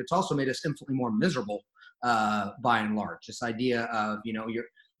productive, it's also made us infinitely more miserable by and large. This idea of, you know,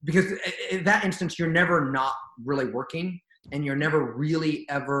 because in that instance, you're never not really working, and you're never really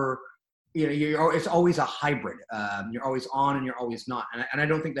ever, you know, it's always a hybrid. You're always on and you're always not. And I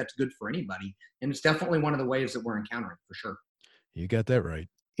don't think that's good for anybody. And it's definitely one of the waves that we're encountering, for sure. You got that right.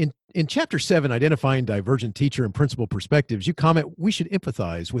 In Chapter 7, Identifying Divergent Teacher and Principal Perspectives, you comment, we should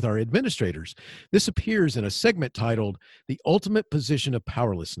empathize with our administrators. This appears in a segment titled, The Ultimate Position of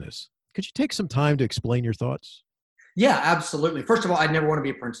Powerlessness. Could you take some time to explain your thoughts? Yeah, absolutely. First of all, I'd never want to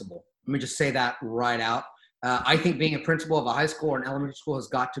be a principal. Let me just say that right out. I think being a principal of a high school or an elementary school has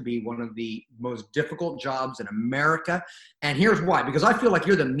got to be one of the most difficult jobs in America. And here's why, because I feel like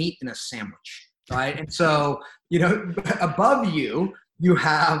you're the meat in a sandwich, right? And so, you know, above you, you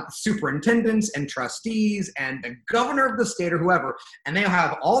have superintendents and trustees and the governor of the state or whoever, and they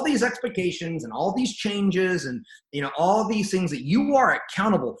have all these expectations and all these changes and, you know, all these things that you are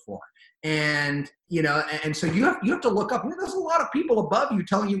accountable for. And, you know, and so you have to look up. There's a lot of people above you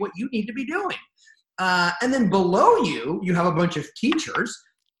telling you what you need to be doing. And then below you, you have a bunch of teachers,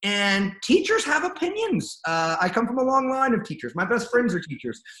 and teachers have opinions. I come from a long line of teachers. My best friends are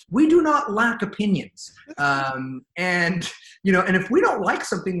teachers. We do not lack opinions. And, you know, and if we don't like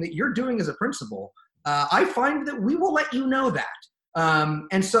something that you're doing as a principal, I find that we will let you know that.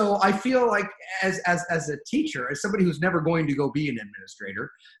 And so I feel like as a teacher, as somebody who's never going to go be an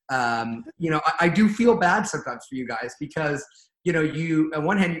administrator, you know, I do feel bad sometimes for you guys, because, you know, you, on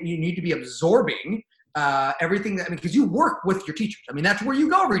one hand, you need to be absorbing everything that, I mean, because you work with your teachers. I mean, that's where you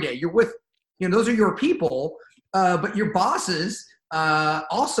go every day. You're with, you know, those are your people, but your bosses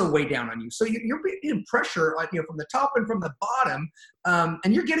also weigh down on you. So you're being pressure, you know, from the top and from the bottom,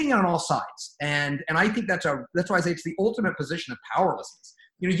 and you're getting it on all sides. And I think that's why I say it's the ultimate position of powerlessness.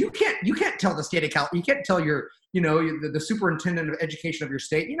 You know, you can't tell the state of California, you can't tell your, you know, the superintendent of education of your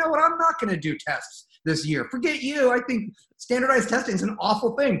state, you know what, I'm not going to do tests this year. Forget you. I think standardized testing is an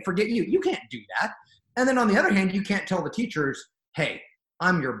awful thing. Forget you. You can't do that. And then on the other hand, you can't tell the teachers, hey,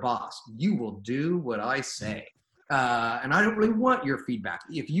 I'm your boss. You will do what I say. And I don't really want your feedback.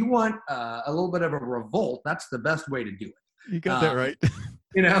 If you want a little bit of a revolt, that's the best way to do it. You got that right.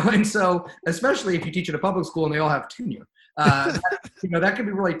 You know, and so especially if you teach at a public school and they all have tenure, you know, that can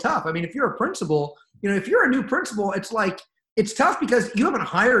be really tough. I mean, if you're a principal, you know, if you're a new principal, it's like, it's tough because you haven't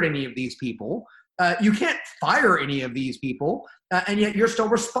hired any of these people. You can't fire any of these people, and yet you're still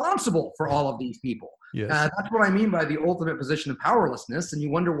responsible for all of these people. Yes. That's what I mean by the ultimate position of powerlessness, and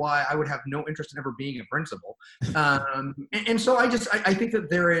you wonder why I would have no interest in ever being a principal. And so I think that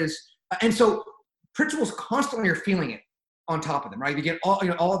there is, and so principals constantly are feeling it on top of them, right? You get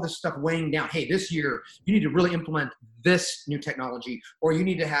all of this stuff weighing down. Hey, this year you need to really implement this new technology, or you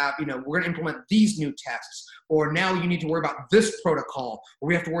need to have, you know, we're going to implement these new tests, or now you need to worry about this protocol, or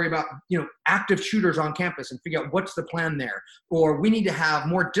we have to worry about, you know, active shooters on campus and figure out what's the plan there, or we need to have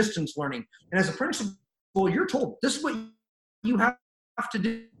more distance learning. And as a principal, you're told this is what you have to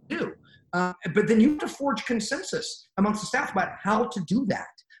do. But then you have to forge consensus amongst the staff about how to do that.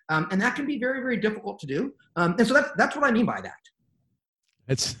 And that can be very, very difficult to do. And so that's what I mean by that.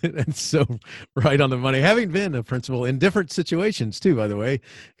 That's so right on the money. Having been a principal in different situations too, by the way,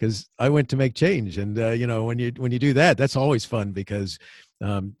 because I went to make change, and you know, when you do that, that's always fun, because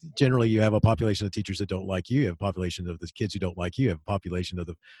generally you have a population of teachers that don't like you, you have a population of the kids who don't like you, you have a population of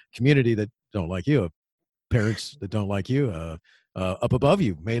the community that don't like you, parents that don't like you, up above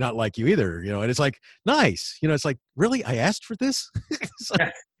you may not like you either, you know, and it's like, nice, you know, it's like, really, I asked for this.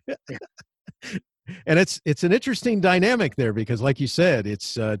 Like, yeah. And it's an interesting dynamic there, because like you said,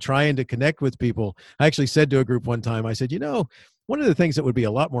 it's trying to connect with people. I actually said to a group one time, I said, you know, one of the things that would be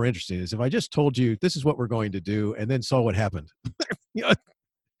a lot more interesting is if I just told you this is what we're going to do and then saw what happened. You know?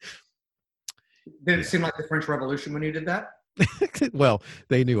 Did it seem like the French Revolution when you did that? Well,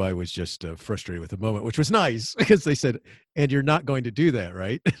 they knew I was just frustrated with the moment, which was nice because they said, "And you're not going to do that,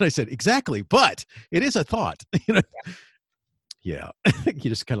 right?" And I said, "Exactly, but it is a thought." Yeah. You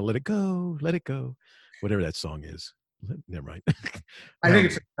just kind of let it go, whatever that song is. Never mind. I think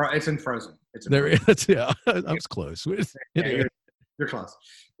it's in Frozen. It's in There, Frozen. yeah, I was close. Yeah, you're close.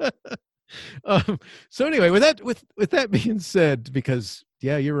 So anyway, with that being said, because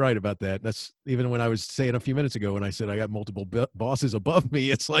yeah, you're right about that. That's even when I was saying a few minutes ago when I said I got multiple bosses above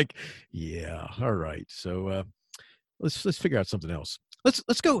me. It's like, yeah, all right. So let's figure out something else.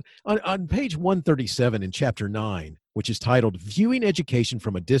 Let's go on page 137 in chapter 9, which is titled "Viewing Education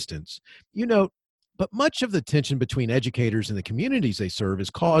from a Distance." You note, but much of the tension between educators and the communities they serve is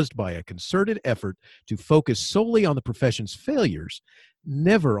caused by a concerted effort to focus solely on the profession's failures,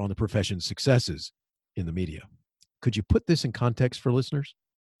 never on the profession's successes in the media. Could you put this in context for listeners?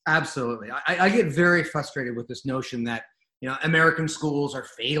 Absolutely. I get very frustrated with this notion that, American schools are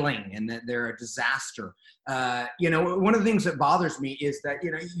failing and that they're a disaster. One of the things that bothers me is that,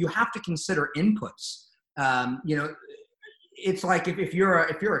 you have to consider inputs. It's like if you're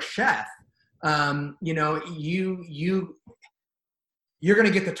a chef, you're going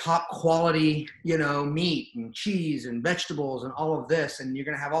to get the top quality, meat and cheese and vegetables and all of this, and you're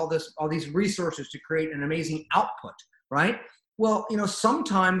going to have all these resources to create an amazing output, right? Well,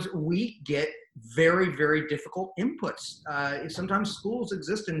 sometimes we get very, very difficult inputs. Sometimes schools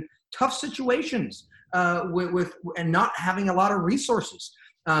exist in tough situations with not having a lot of resources.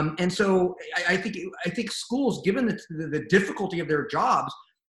 And so I think schools, given the difficulty of their jobs,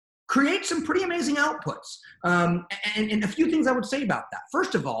 create some pretty amazing outputs. And a few things I would say about that.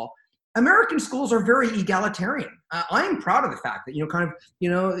 First of all, American schools are very egalitarian. I am proud of the fact that,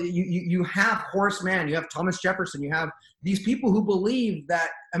 you have Horace Mann, you have Thomas Jefferson, you have these people who believe that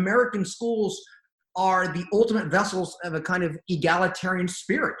American schools are the ultimate vessels of a kind of egalitarian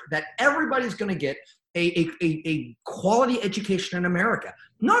spirit, that everybody's going to get a quality education in America.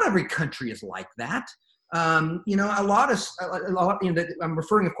 Not every country is like that. I'm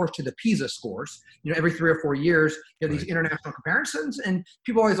referring, of course, to the PISA scores. Every 3 or 4 years, these international comparisons, and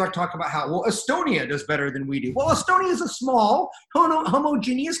people always like to talk about how, well, Estonia does better than we do. Well, Estonia is a small,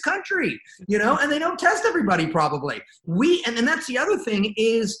 homogeneous country, and they don't test everybody probably. And that's the other thing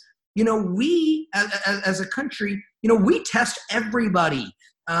is, we as a country, we test everybody.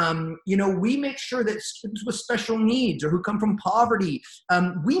 We make sure that students with special needs or who come from poverty,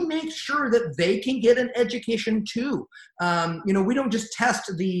 we make sure that they can get an education too. We don't just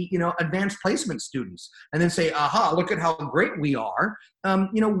test the, advanced placement students and then say, aha, look at how great we are.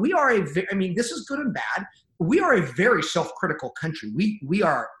 We are this is good and bad. We are a very self-critical country. We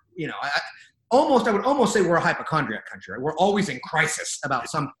are, I would almost say we're a hypochondriac country. Right? We're always in crisis about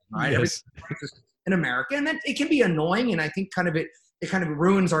something, right? Yes. In America. And then it can be annoying. And I think it kind of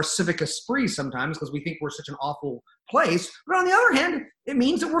ruins our civic esprit sometimes because we think we're such an awful place. But on the other hand, it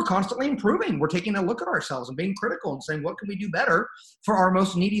means that we're constantly improving. We're taking a look at ourselves and being critical and saying, what can we do better for our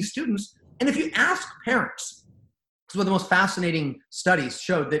most needy students? And if you ask parents, this is one of the most fascinating studies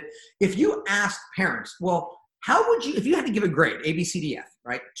showed that if you ask parents, well, how would you, if you had to give a grade, A, B, C, D, F,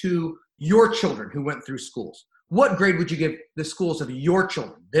 right, to your children who went through schools, what grade would you give the schools of your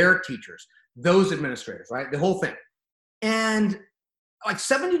children, their teachers, those administrators, right, the whole thing? And like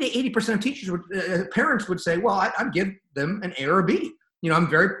 70 to 80% of teachers parents would say, well, I'd give them an A or a B. I'm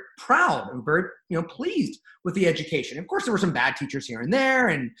very proud. I'm very, pleased with the education. Of course, there were some bad teachers here and there,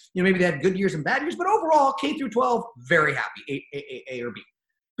 and, maybe they had good years and bad years, but overall, K through 12, very happy, A or B.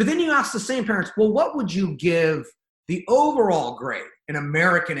 But then you ask the same parents, well, what would you give the overall grade in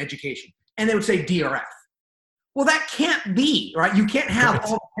American education? And they would say D or F. Well, that can't be, right? You can't have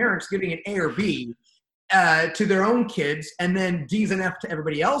all the parents giving an A or B to their own kids and then D's and F to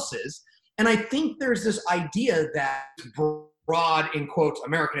everybody else's. And I think there's this idea that broad, in quotes,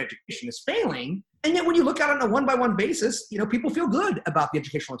 American education is failing. And yet when you look at it on a one-by-one basis, people feel good about the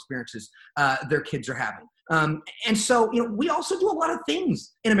educational experiences their kids are having. And so, we also do a lot of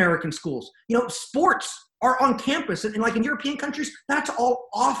things in American schools. Sports are on campus, and like in European countries, that's all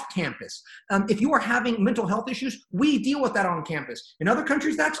off campus. If you are having mental health issues, we deal with that on campus. In other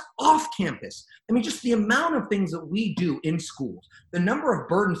countries, that's off campus. Just the amount of things that we do in schools, the number of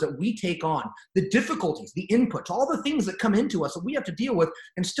burdens that we take on, the difficulties, the inputs, all the things that come into us that we have to deal with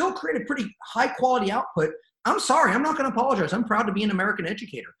and still create a pretty high quality output. I'm sorry, I'm not going to apologize. I'm proud to be an American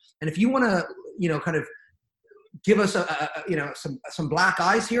educator. And if you want to, kind of give us some black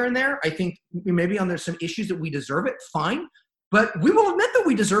eyes here and there, I think maybe there's some issues that we deserve it, fine. but we will admit that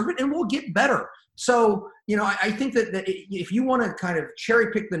we deserve it and we'll get better. So, I think that if you want to kind of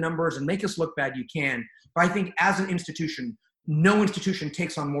cherry pick the numbers and make us look bad, you can. But I think as an institution, no institution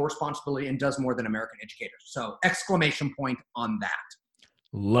takes on more responsibility and does more than American educators. So exclamation point on that.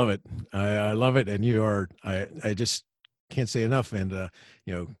 Love it. I love it. And I just can't say enough. And,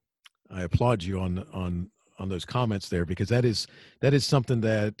 I applaud you on those comments there, because that is something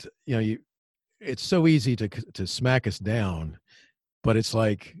that, it's so easy to smack us down, but it's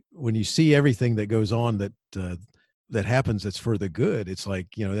like when you see everything that goes on that happens that's for the good, it's like,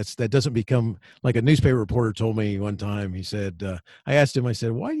 that doesn't become, like a newspaper reporter told me one time. He said, I asked him, I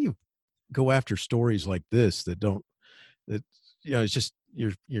said, why do you go after stories like this it's just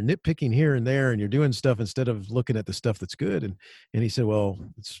you're nitpicking here and there and you're doing stuff instead of looking at the stuff that's good? And he said, well,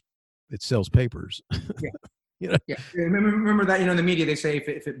 it sells papers. Yeah. Yeah. Remember that, in the media, they say if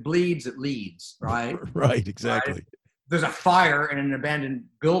it bleeds, it leads, right? Right. Exactly. Right? There's a fire in an abandoned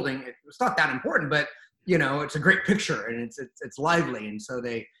building. It's not that important, but it's a great picture and it's lively. And so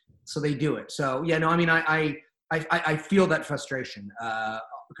they do it. So yeah, no, I mean, I feel that frustration, kind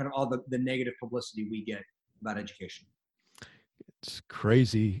of all the negative publicity we get about education. It's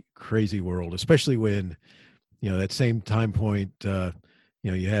crazy, crazy world, especially when, that same time point,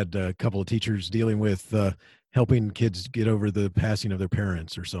 you had a couple of teachers dealing with helping kids get over the passing of their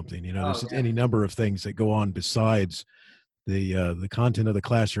parents or something. There's any number of things that go on besides the content of the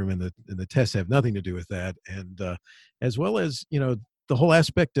classroom, and the tests have nothing to do with that. And as well as, the whole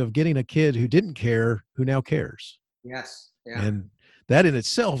aspect of getting a kid who didn't care, who now cares. Yes. Yeah. And that in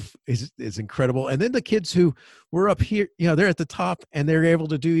itself is incredible. And then the kids who were up here, they're at the top and they're able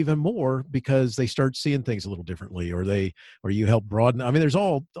to do even more because they start seeing things a little differently, or you help broaden. I mean, there's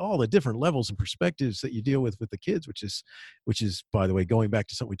all the different levels and perspectives that you deal with the kids, which is, by the way, going back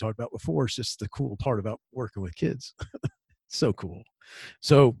to something we talked about before, it's just the cool part about working with kids. So cool.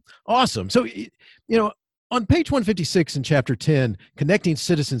 So awesome. So, on page 156 in chapter 10, Connecting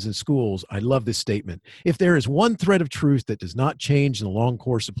Citizens in Schools, I love this statement. If there is one thread of truth that does not change in the long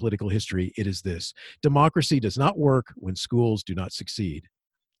course of political history, it is this: democracy does not work when schools do not succeed.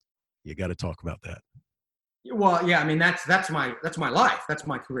 You got to talk about that. Well, yeah, I mean, that's my life. That's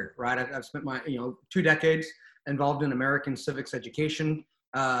my career, right? I've spent my 2 decades involved in American civics education.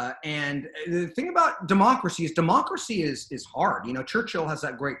 And the thing about democracy is hard. Churchill has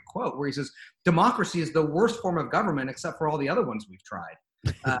that great quote where he says, democracy is the worst form of government except for all the other ones we've tried.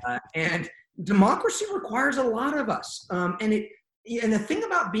 And democracy requires a lot of us. And the thing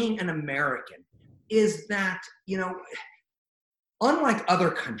about being an American is that, unlike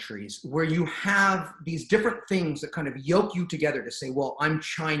other countries where you have these different things that kind of yoke you together to say, well, I'm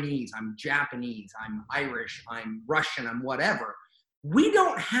Chinese, I'm Japanese, I'm Irish, I'm Russian, I'm whatever. We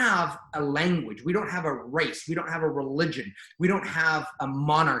don't have a language. We don't have a race. We don't have a religion. We don't have a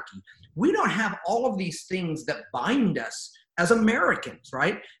monarchy. We don't have all of these things that bind us as Americans,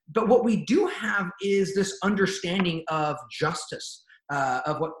 right? But what we do have is this understanding of justice,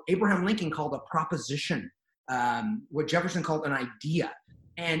 of what Abraham Lincoln called a proposition, what Jefferson called an idea.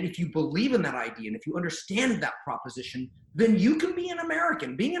 And if you believe in that idea, and if you understand that proposition, then you can be an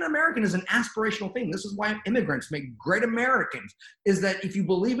American. Being an American is an aspirational thing. This is why immigrants make great Americans, is that if you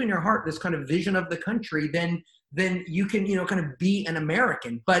believe in your heart this kind of vision of the country, then you can, kind of be an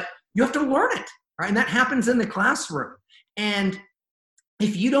American. But you have to learn it, right? And that happens in the classroom. And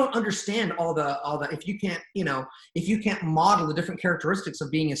if you don't understand all the, if you can't model the different characteristics of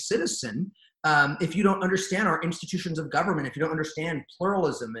being a citizen, if you don't understand our institutions of government, if you don't understand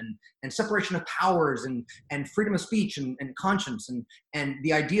pluralism and separation of powers and freedom of speech and conscience and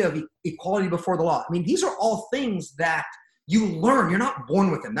the idea of equality before the law. I mean, these are all things that you learn. You're not born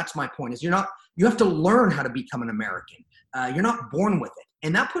with them. That's my point, is you have to learn how to become an American. You're not born with it.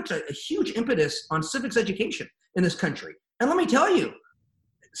 And that puts a huge impetus on civics education in this country. And let me tell you,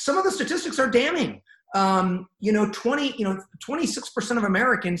 some of the statistics are damning. 26% of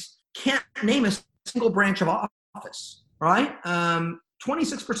Americans can't name a single branch of office, right?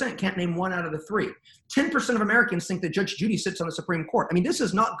 26% can't name one out of the 3. 10% of Americans think that Judge Judy sits on the Supreme Court. I mean, this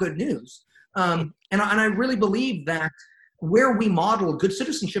is not good news. And I really believe that where we model good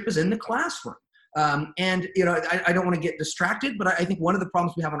citizenship is in the classroom. I don't want to get distracted, but I think one of the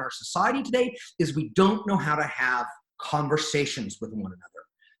problems we have in our society today is we don't know how to have conversations with one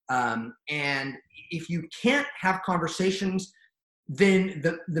another. And if you can't have conversations, then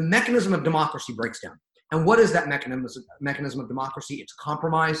the mechanism of democracy breaks down. And what is that mechanism of democracy? It's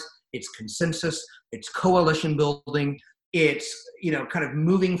compromise, it's consensus, it's coalition building, it's, kind of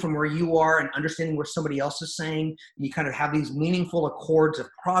moving from where you are and understanding what somebody else is saying. You kind of have these meaningful accords of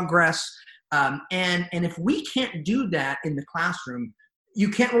progress. And if we can't do that in the classroom, you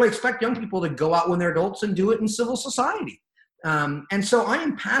can't really expect young people to go out when they're adults and do it in civil society. And so I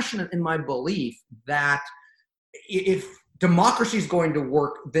am passionate in my belief that if democracy is going to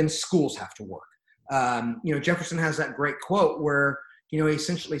work, then schools have to work. Jefferson has that great quote where, he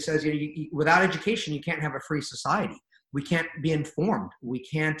essentially says, without education, you can't have a free society. We can't be informed. We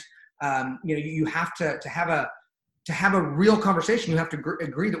can't, you have to have a real conversation. You have to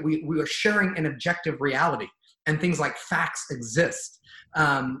agree that we are sharing an objective reality and things like facts exist.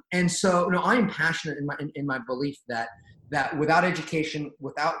 And so, I am passionate in my belief that without education,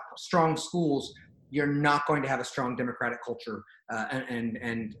 without strong schools, you're not going to have a strong democratic culture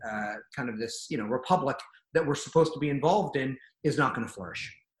and kind of this, republic that we're supposed to be involved in is not going to flourish.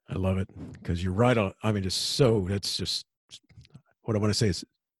 I love it because you're right on. I mean, that's just what I want to say is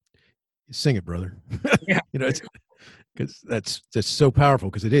sing it, brother. Yeah. It's because that's so powerful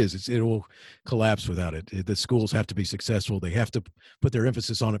because it will collapse without it. The schools have to be successful. They have to put their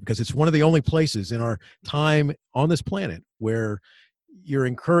emphasis on it because it's one of the only places in our time on this planet where you're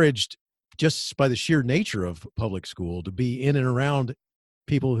encouraged just by the sheer nature of public school to be in and around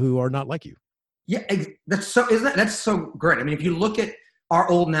people who are not like you. Yeah, that's so great. I mean, if you look at our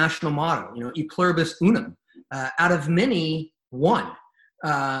old national motto, e pluribus unum, out of many, one.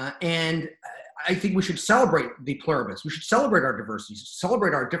 And I think we should celebrate the pluribus. We should celebrate our diversity,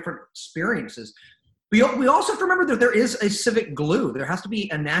 celebrate our different experiences. We also have to remember that there is a civic glue. There has to be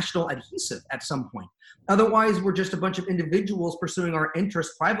a national adhesive at some point. Otherwise, we're just a bunch of individuals pursuing our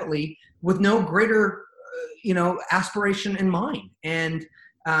interests privately with no greater, aspiration in mind. And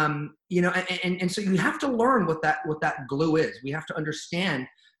and so you have to learn what that glue is. We have to understand,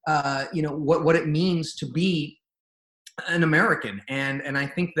 what it means to be an American. And I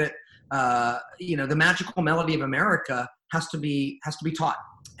think that, the magical melody of America has to be taught,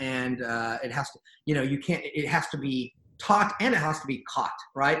 and it has to, it has to be taught and it has to be caught,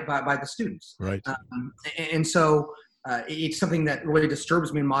 right, by the students. Right. And so it's something that really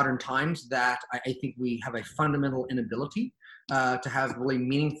disturbs me in modern times, that I think we have a fundamental inability to have really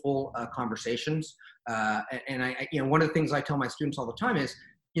meaningful conversations. And I one of the things I tell my students all the time is,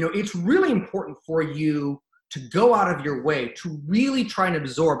 it's really important for you to go out of your way to really try and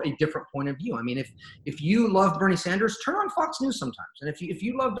absorb a different point of view. I mean, if you love Bernie Sanders, turn on Fox News sometimes. And if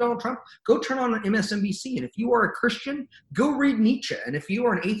you love Donald Trump, go turn on MSNBC. And if you are a Christian, go read Nietzsche. And if you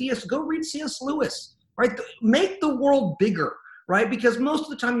are an atheist, go read C.S. Lewis, right? Make the world bigger, right? Because most of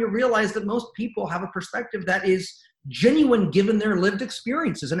the time you realize that most people have a perspective that is genuine given their lived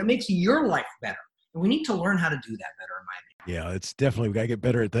experiences, and it makes your life better. And we need to learn how to do that better, in my opinion. Yeah, it's definitely, we got to get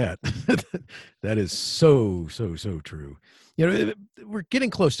better at that. That is so true. We're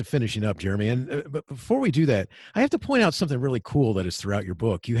getting close to finishing up, Jeremy. And but before we do that, I have to point out something really cool that is throughout your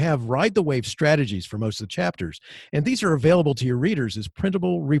book. You have ride the wave strategies for most of the chapters, and these are available to your readers as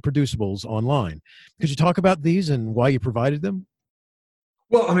printable reproducibles online. Could you talk about these and why you provided them?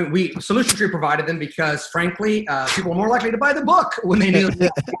 Well, I mean, Solution Tree provided them because, frankly, people are more likely to buy the book when they knew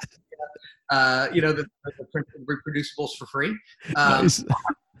the reproducibles for free. Nice.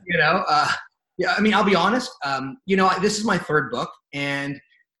 Yeah, I mean, I'll be honest. This is my third book, and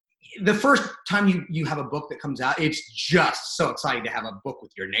the first time you have a book that comes out, it's just so exciting to have a book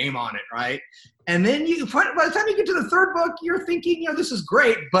with your name on it, right? And then by the time you get to the third book, you're thinking, this is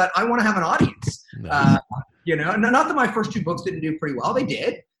great, but I want to have an audience. Nice. Not that my first two books didn't do pretty well; they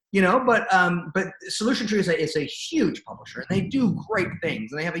did. But Solution Tree is a huge publisher, and they do great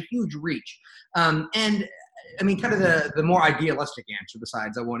things, and they have a huge reach. And I mean, kind of the more idealistic answer,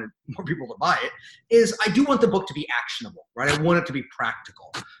 besides I wanted more people to buy it, is I do want the book to be actionable, right? I want it to be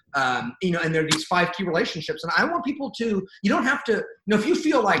practical. And there are these 5 key relationships, and I want people to, you don't have to, if you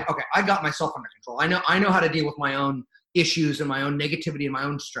feel like, okay, I got myself under control. I know how to deal with my own issues and my own negativity and my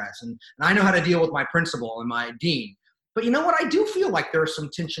own stress, and I know how to deal with my principal and my dean. But you know what? I do feel like there are some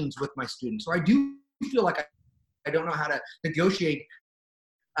tensions with my students, or I do feel like I don't know how to negotiate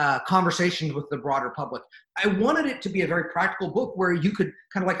conversations with the broader public. I wanted it to be a very practical book where you could,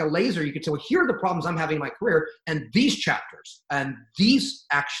 kind of like a laser, you could say, well, here are the problems I'm having in my career, and these chapters and these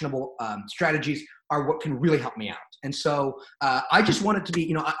actionable strategies are what can really help me out. And so I just want it to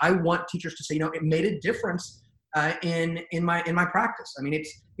be, I want teachers to say, it made a difference in my practice. I mean,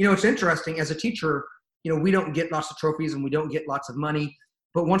 it's interesting as a teacher. We don't get lots of trophies and we don't get lots of money,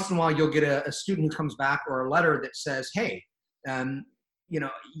 but once in a while you'll get a student who comes back or a letter that says, hey,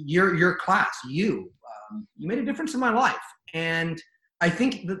 your class, you made a difference in my life. And I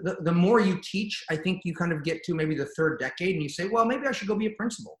think the more you teach, I think you kind of get to maybe the third decade and you say, well, maybe I should go be a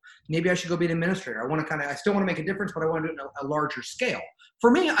principal. Maybe I should go be an administrator. I still want to make a difference, but I want to do it on a larger scale.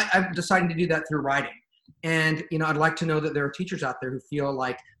 For me, I've decided to do that through writing. And, I'd like to know that there are teachers out there who feel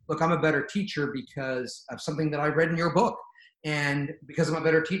like, look, I'm a better teacher because of something that I read in your book. And because I'm a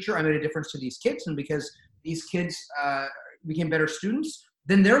better teacher, I made a difference to these kids. And because these kids became better students,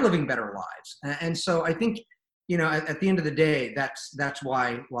 then they're living better lives. And so I think, at the end of the day, that's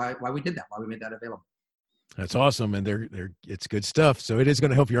why we did that, why we made that available. That's awesome. And it's good stuff. So it is going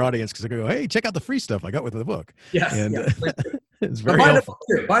to help your audience because they're going to go, hey, check out the free stuff I got with the book. Yes. And it's very buy helpful.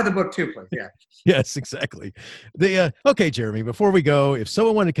 Buy the book too, please. Yeah. Yes, exactly. Okay, Jeremy, before we go, if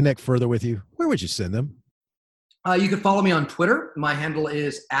someone wanted to connect further with you, where would you send them? You can follow me on Twitter. My handle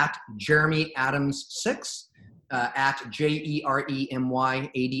is @JeremyAdams6,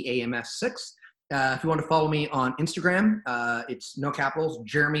 @JeremyAdams6. If you want to follow me on Instagram, it's no capitals,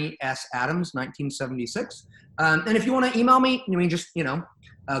 Jeremy S. Adams, 1976. And if you want to email me, just,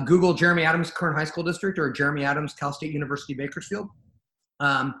 Google Jeremy Adams Current High School District or Jeremy Adams Cal State University Bakersfield.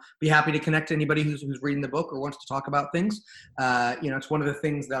 Be happy to connect to anybody who's reading the book or wants to talk about things. It's one of the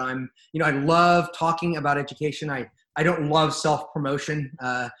things that I love talking about education. I don't love self-promotion.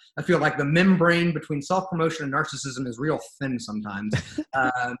 I feel like the membrane between self-promotion and narcissism is real thin sometimes.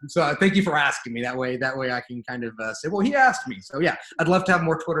 So thank you for asking me. That way I can kind of say, well, he asked me. So yeah, I'd love to have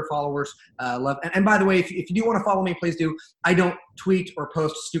more Twitter followers. And by the way, if you do want to follow me, please do. I don't tweet or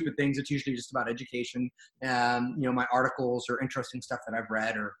post stupid things. It's usually just about education. My articles or interesting stuff that I've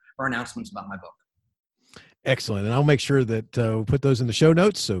read or announcements about my book. Excellent. And I'll make sure that we'll put those in the show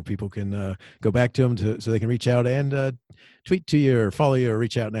notes so people can go back to them so they can reach out and tweet to you or follow you or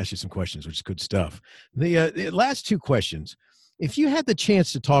reach out and ask you some questions, which is good stuff. The last two questions. If you had the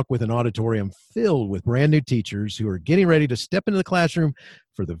chance to talk with an auditorium filled with brand new teachers who are getting ready to step into the classroom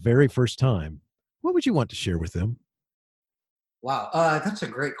for the very first time, what would you want to share with them? Wow, that's a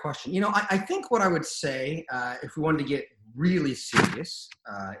great question. I think what I would say, if we wanted to get really serious,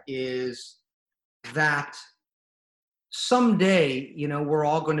 is that someday, we're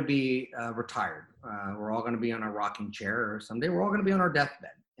all going to be retired. We're all going to be on our rocking chair, or someday we're all going to be on our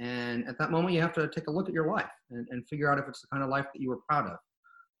deathbed. And at that moment, you have to take a look at your life and figure out if it's the kind of life that you were proud of.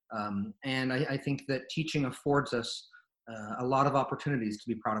 And I think that teaching affords us a lot of opportunities to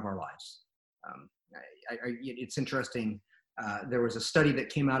be proud of our lives. It's interesting. There was a study that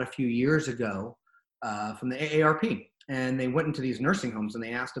came out a few years ago from the AARP, and they went into these nursing homes and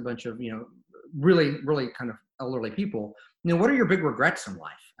they asked a bunch of, really, really kind of elderly people, what are your big regrets in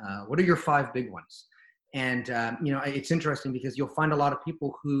life? What are your 5 big ones? And, it's interesting because you'll find a lot of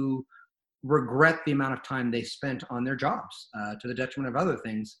people who regret the amount of time they spent on their jobs to the detriment of other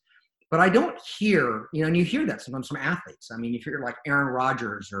things. But I don't hear, and you hear that sometimes from athletes. I mean, you hear like Aaron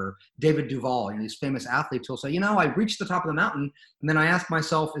Rodgers or David Duval, these famous athletes will say, I reached the top of the mountain and then I ask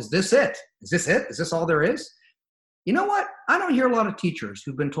myself, is this it? Is this it? Is this all there is? You know what? I don't hear a lot of teachers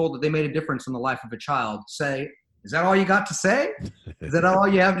who've been told that they made a difference in the life of a child say, is that all you got to say? Is that all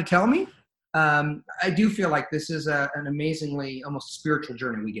you have to tell me? I do feel like this is an amazingly almost spiritual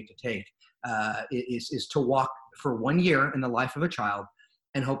journey we get to take, is to walk for 1 year in the life of a child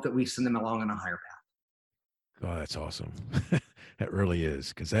and hope that we send them along on a higher path. Oh, that's awesome. That really is,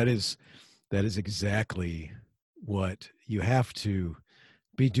 because that is exactly what you have to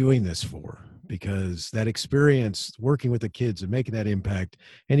be doing this for, because that experience working with the kids and making that impact,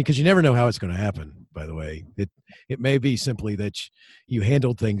 and because you never know how it's going to happen, by the way. It may be simply that you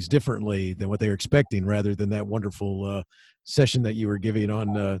handled things differently than what they were expecting, rather than that wonderful session that you were giving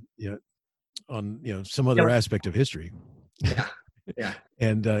on some other aspect of history. Yeah.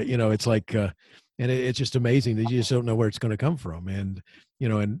 And it's like and it's just amazing that you just don't know where it's going to come from. And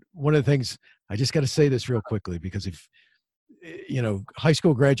and one of the things, I just got to say this real quickly, because if high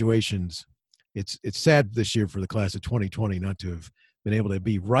school graduations, it's sad this year for the class of 2020 not to have been able to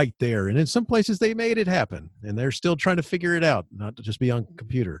be right there. And in some places they made it happen and they're still trying to figure it out, not to just be on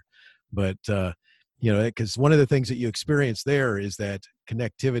computer. But, because one of the things that you experience there is that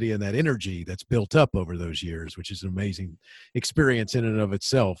connectivity and that energy that's built up over those years, which is an amazing experience in and of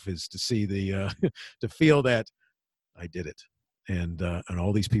itself, is to see to feel that I did it. And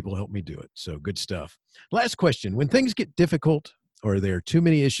all these people helped me do it. So good stuff. Last question. When things get difficult or there are too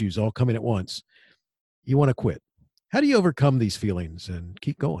many issues all coming at once, you want to quit. How do you overcome these feelings and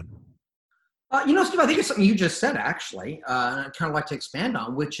keep going? Steve, I think it's something you just said, actually, and I'd kind of like to expand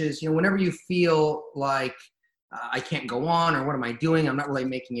on, which is, whenever you feel like I can't go on, or what am I doing? I'm not really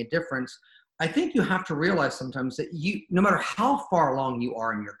making a difference. I think you have to realize sometimes that no matter how far along you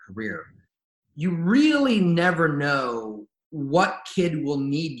are in your career, you really never know what kid will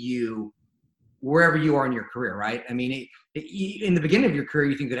need you wherever you are in your career, right? I mean, in the beginning of your career,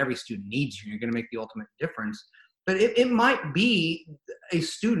 you think that every student needs you. You're going to make the ultimate difference. But it might be a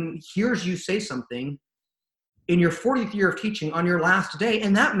student hears you say something in your 40th year of teaching on your last day,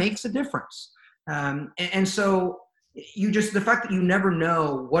 and that makes a difference. And so the fact that you never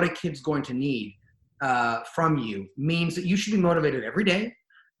know what a kid's going to need from you means that you should be motivated every day.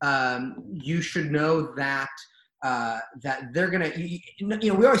 You should know that they're going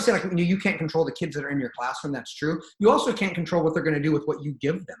to, we always say, like, you can't control the kids that are in your classroom. That's true. You also can't control what they're going to do with what you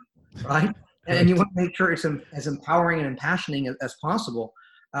give them, right? And you want to make sure it's as empowering and impassioning as possible.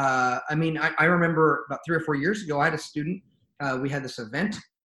 I mean, I remember about 3 or 4 years ago, I had a student, we had this event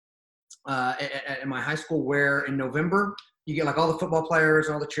at my high school where in November, you get like all the football players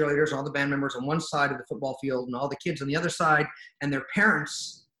and all the cheerleaders and all the band members on one side of the football field and all the kids on the other side, and their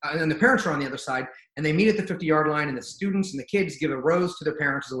parents, and the parents are on the other side, and they meet at the 50-yard line, and the students and the kids give a rose to their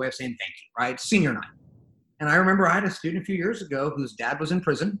parents as a way of saying thank you, right? Senior night. And I remember I had a student a few years ago whose dad was in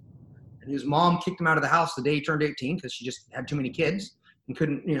prison, and whose mom kicked him out of the house the day he turned 18 because she just had too many kids and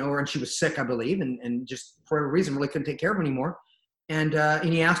couldn't, and she was sick, I believe, and just for whatever reason really couldn't take care of him anymore. And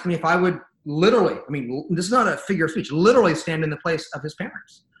he asked me if I would literally, I mean, this is not a figure of speech, literally stand in the place of his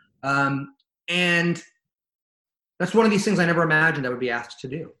parents. And that's one of these things I never imagined I would be asked to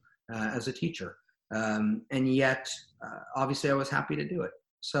do as a teacher. And yet, obviously, I was happy to do it.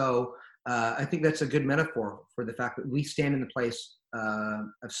 So I think that's a good metaphor for the fact that we stand in the place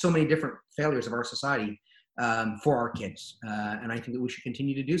of so many different failures of our society for our kids. And I think that we should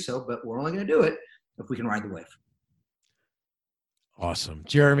continue to do so, but we're only going to do it if we can ride the wave. Awesome.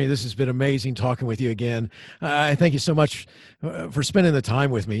 Jeremy, this has been amazing talking with you again. Thank you so much for spending the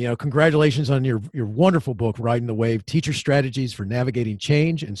time with me. Congratulations on your wonderful book, Riding the Wave, Teacher Strategies for Navigating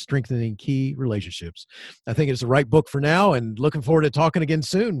Change and Strengthening Key Relationships. I think it's the right book for now, and looking forward to talking again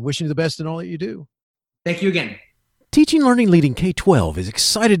soon. Wishing you the best in all that you do. Thank you again. Teaching Learning Leading K-12 is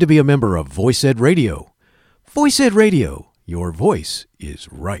excited to be a member of VoiceEd Radio. VoiceEd Radio, your voice is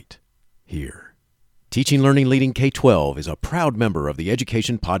right here. Teaching Learning Leading K-12 is a proud member of the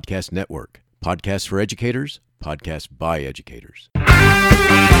Education Podcast Network. Podcasts for educators, podcasts by educators.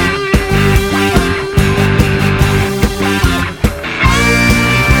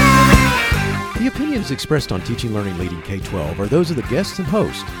 The opinions expressed on Teaching Learning Leading K-12 are those of the guests and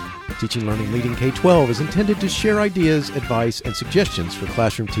host. Teaching Learning Leading K-12 is intended to share ideas, advice, and suggestions for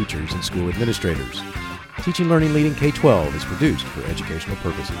classroom teachers and school administrators. Teaching Learning Leading K-12 is produced for educational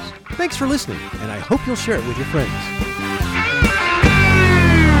purposes. Thanks for listening, and I hope you'll share it with your friends.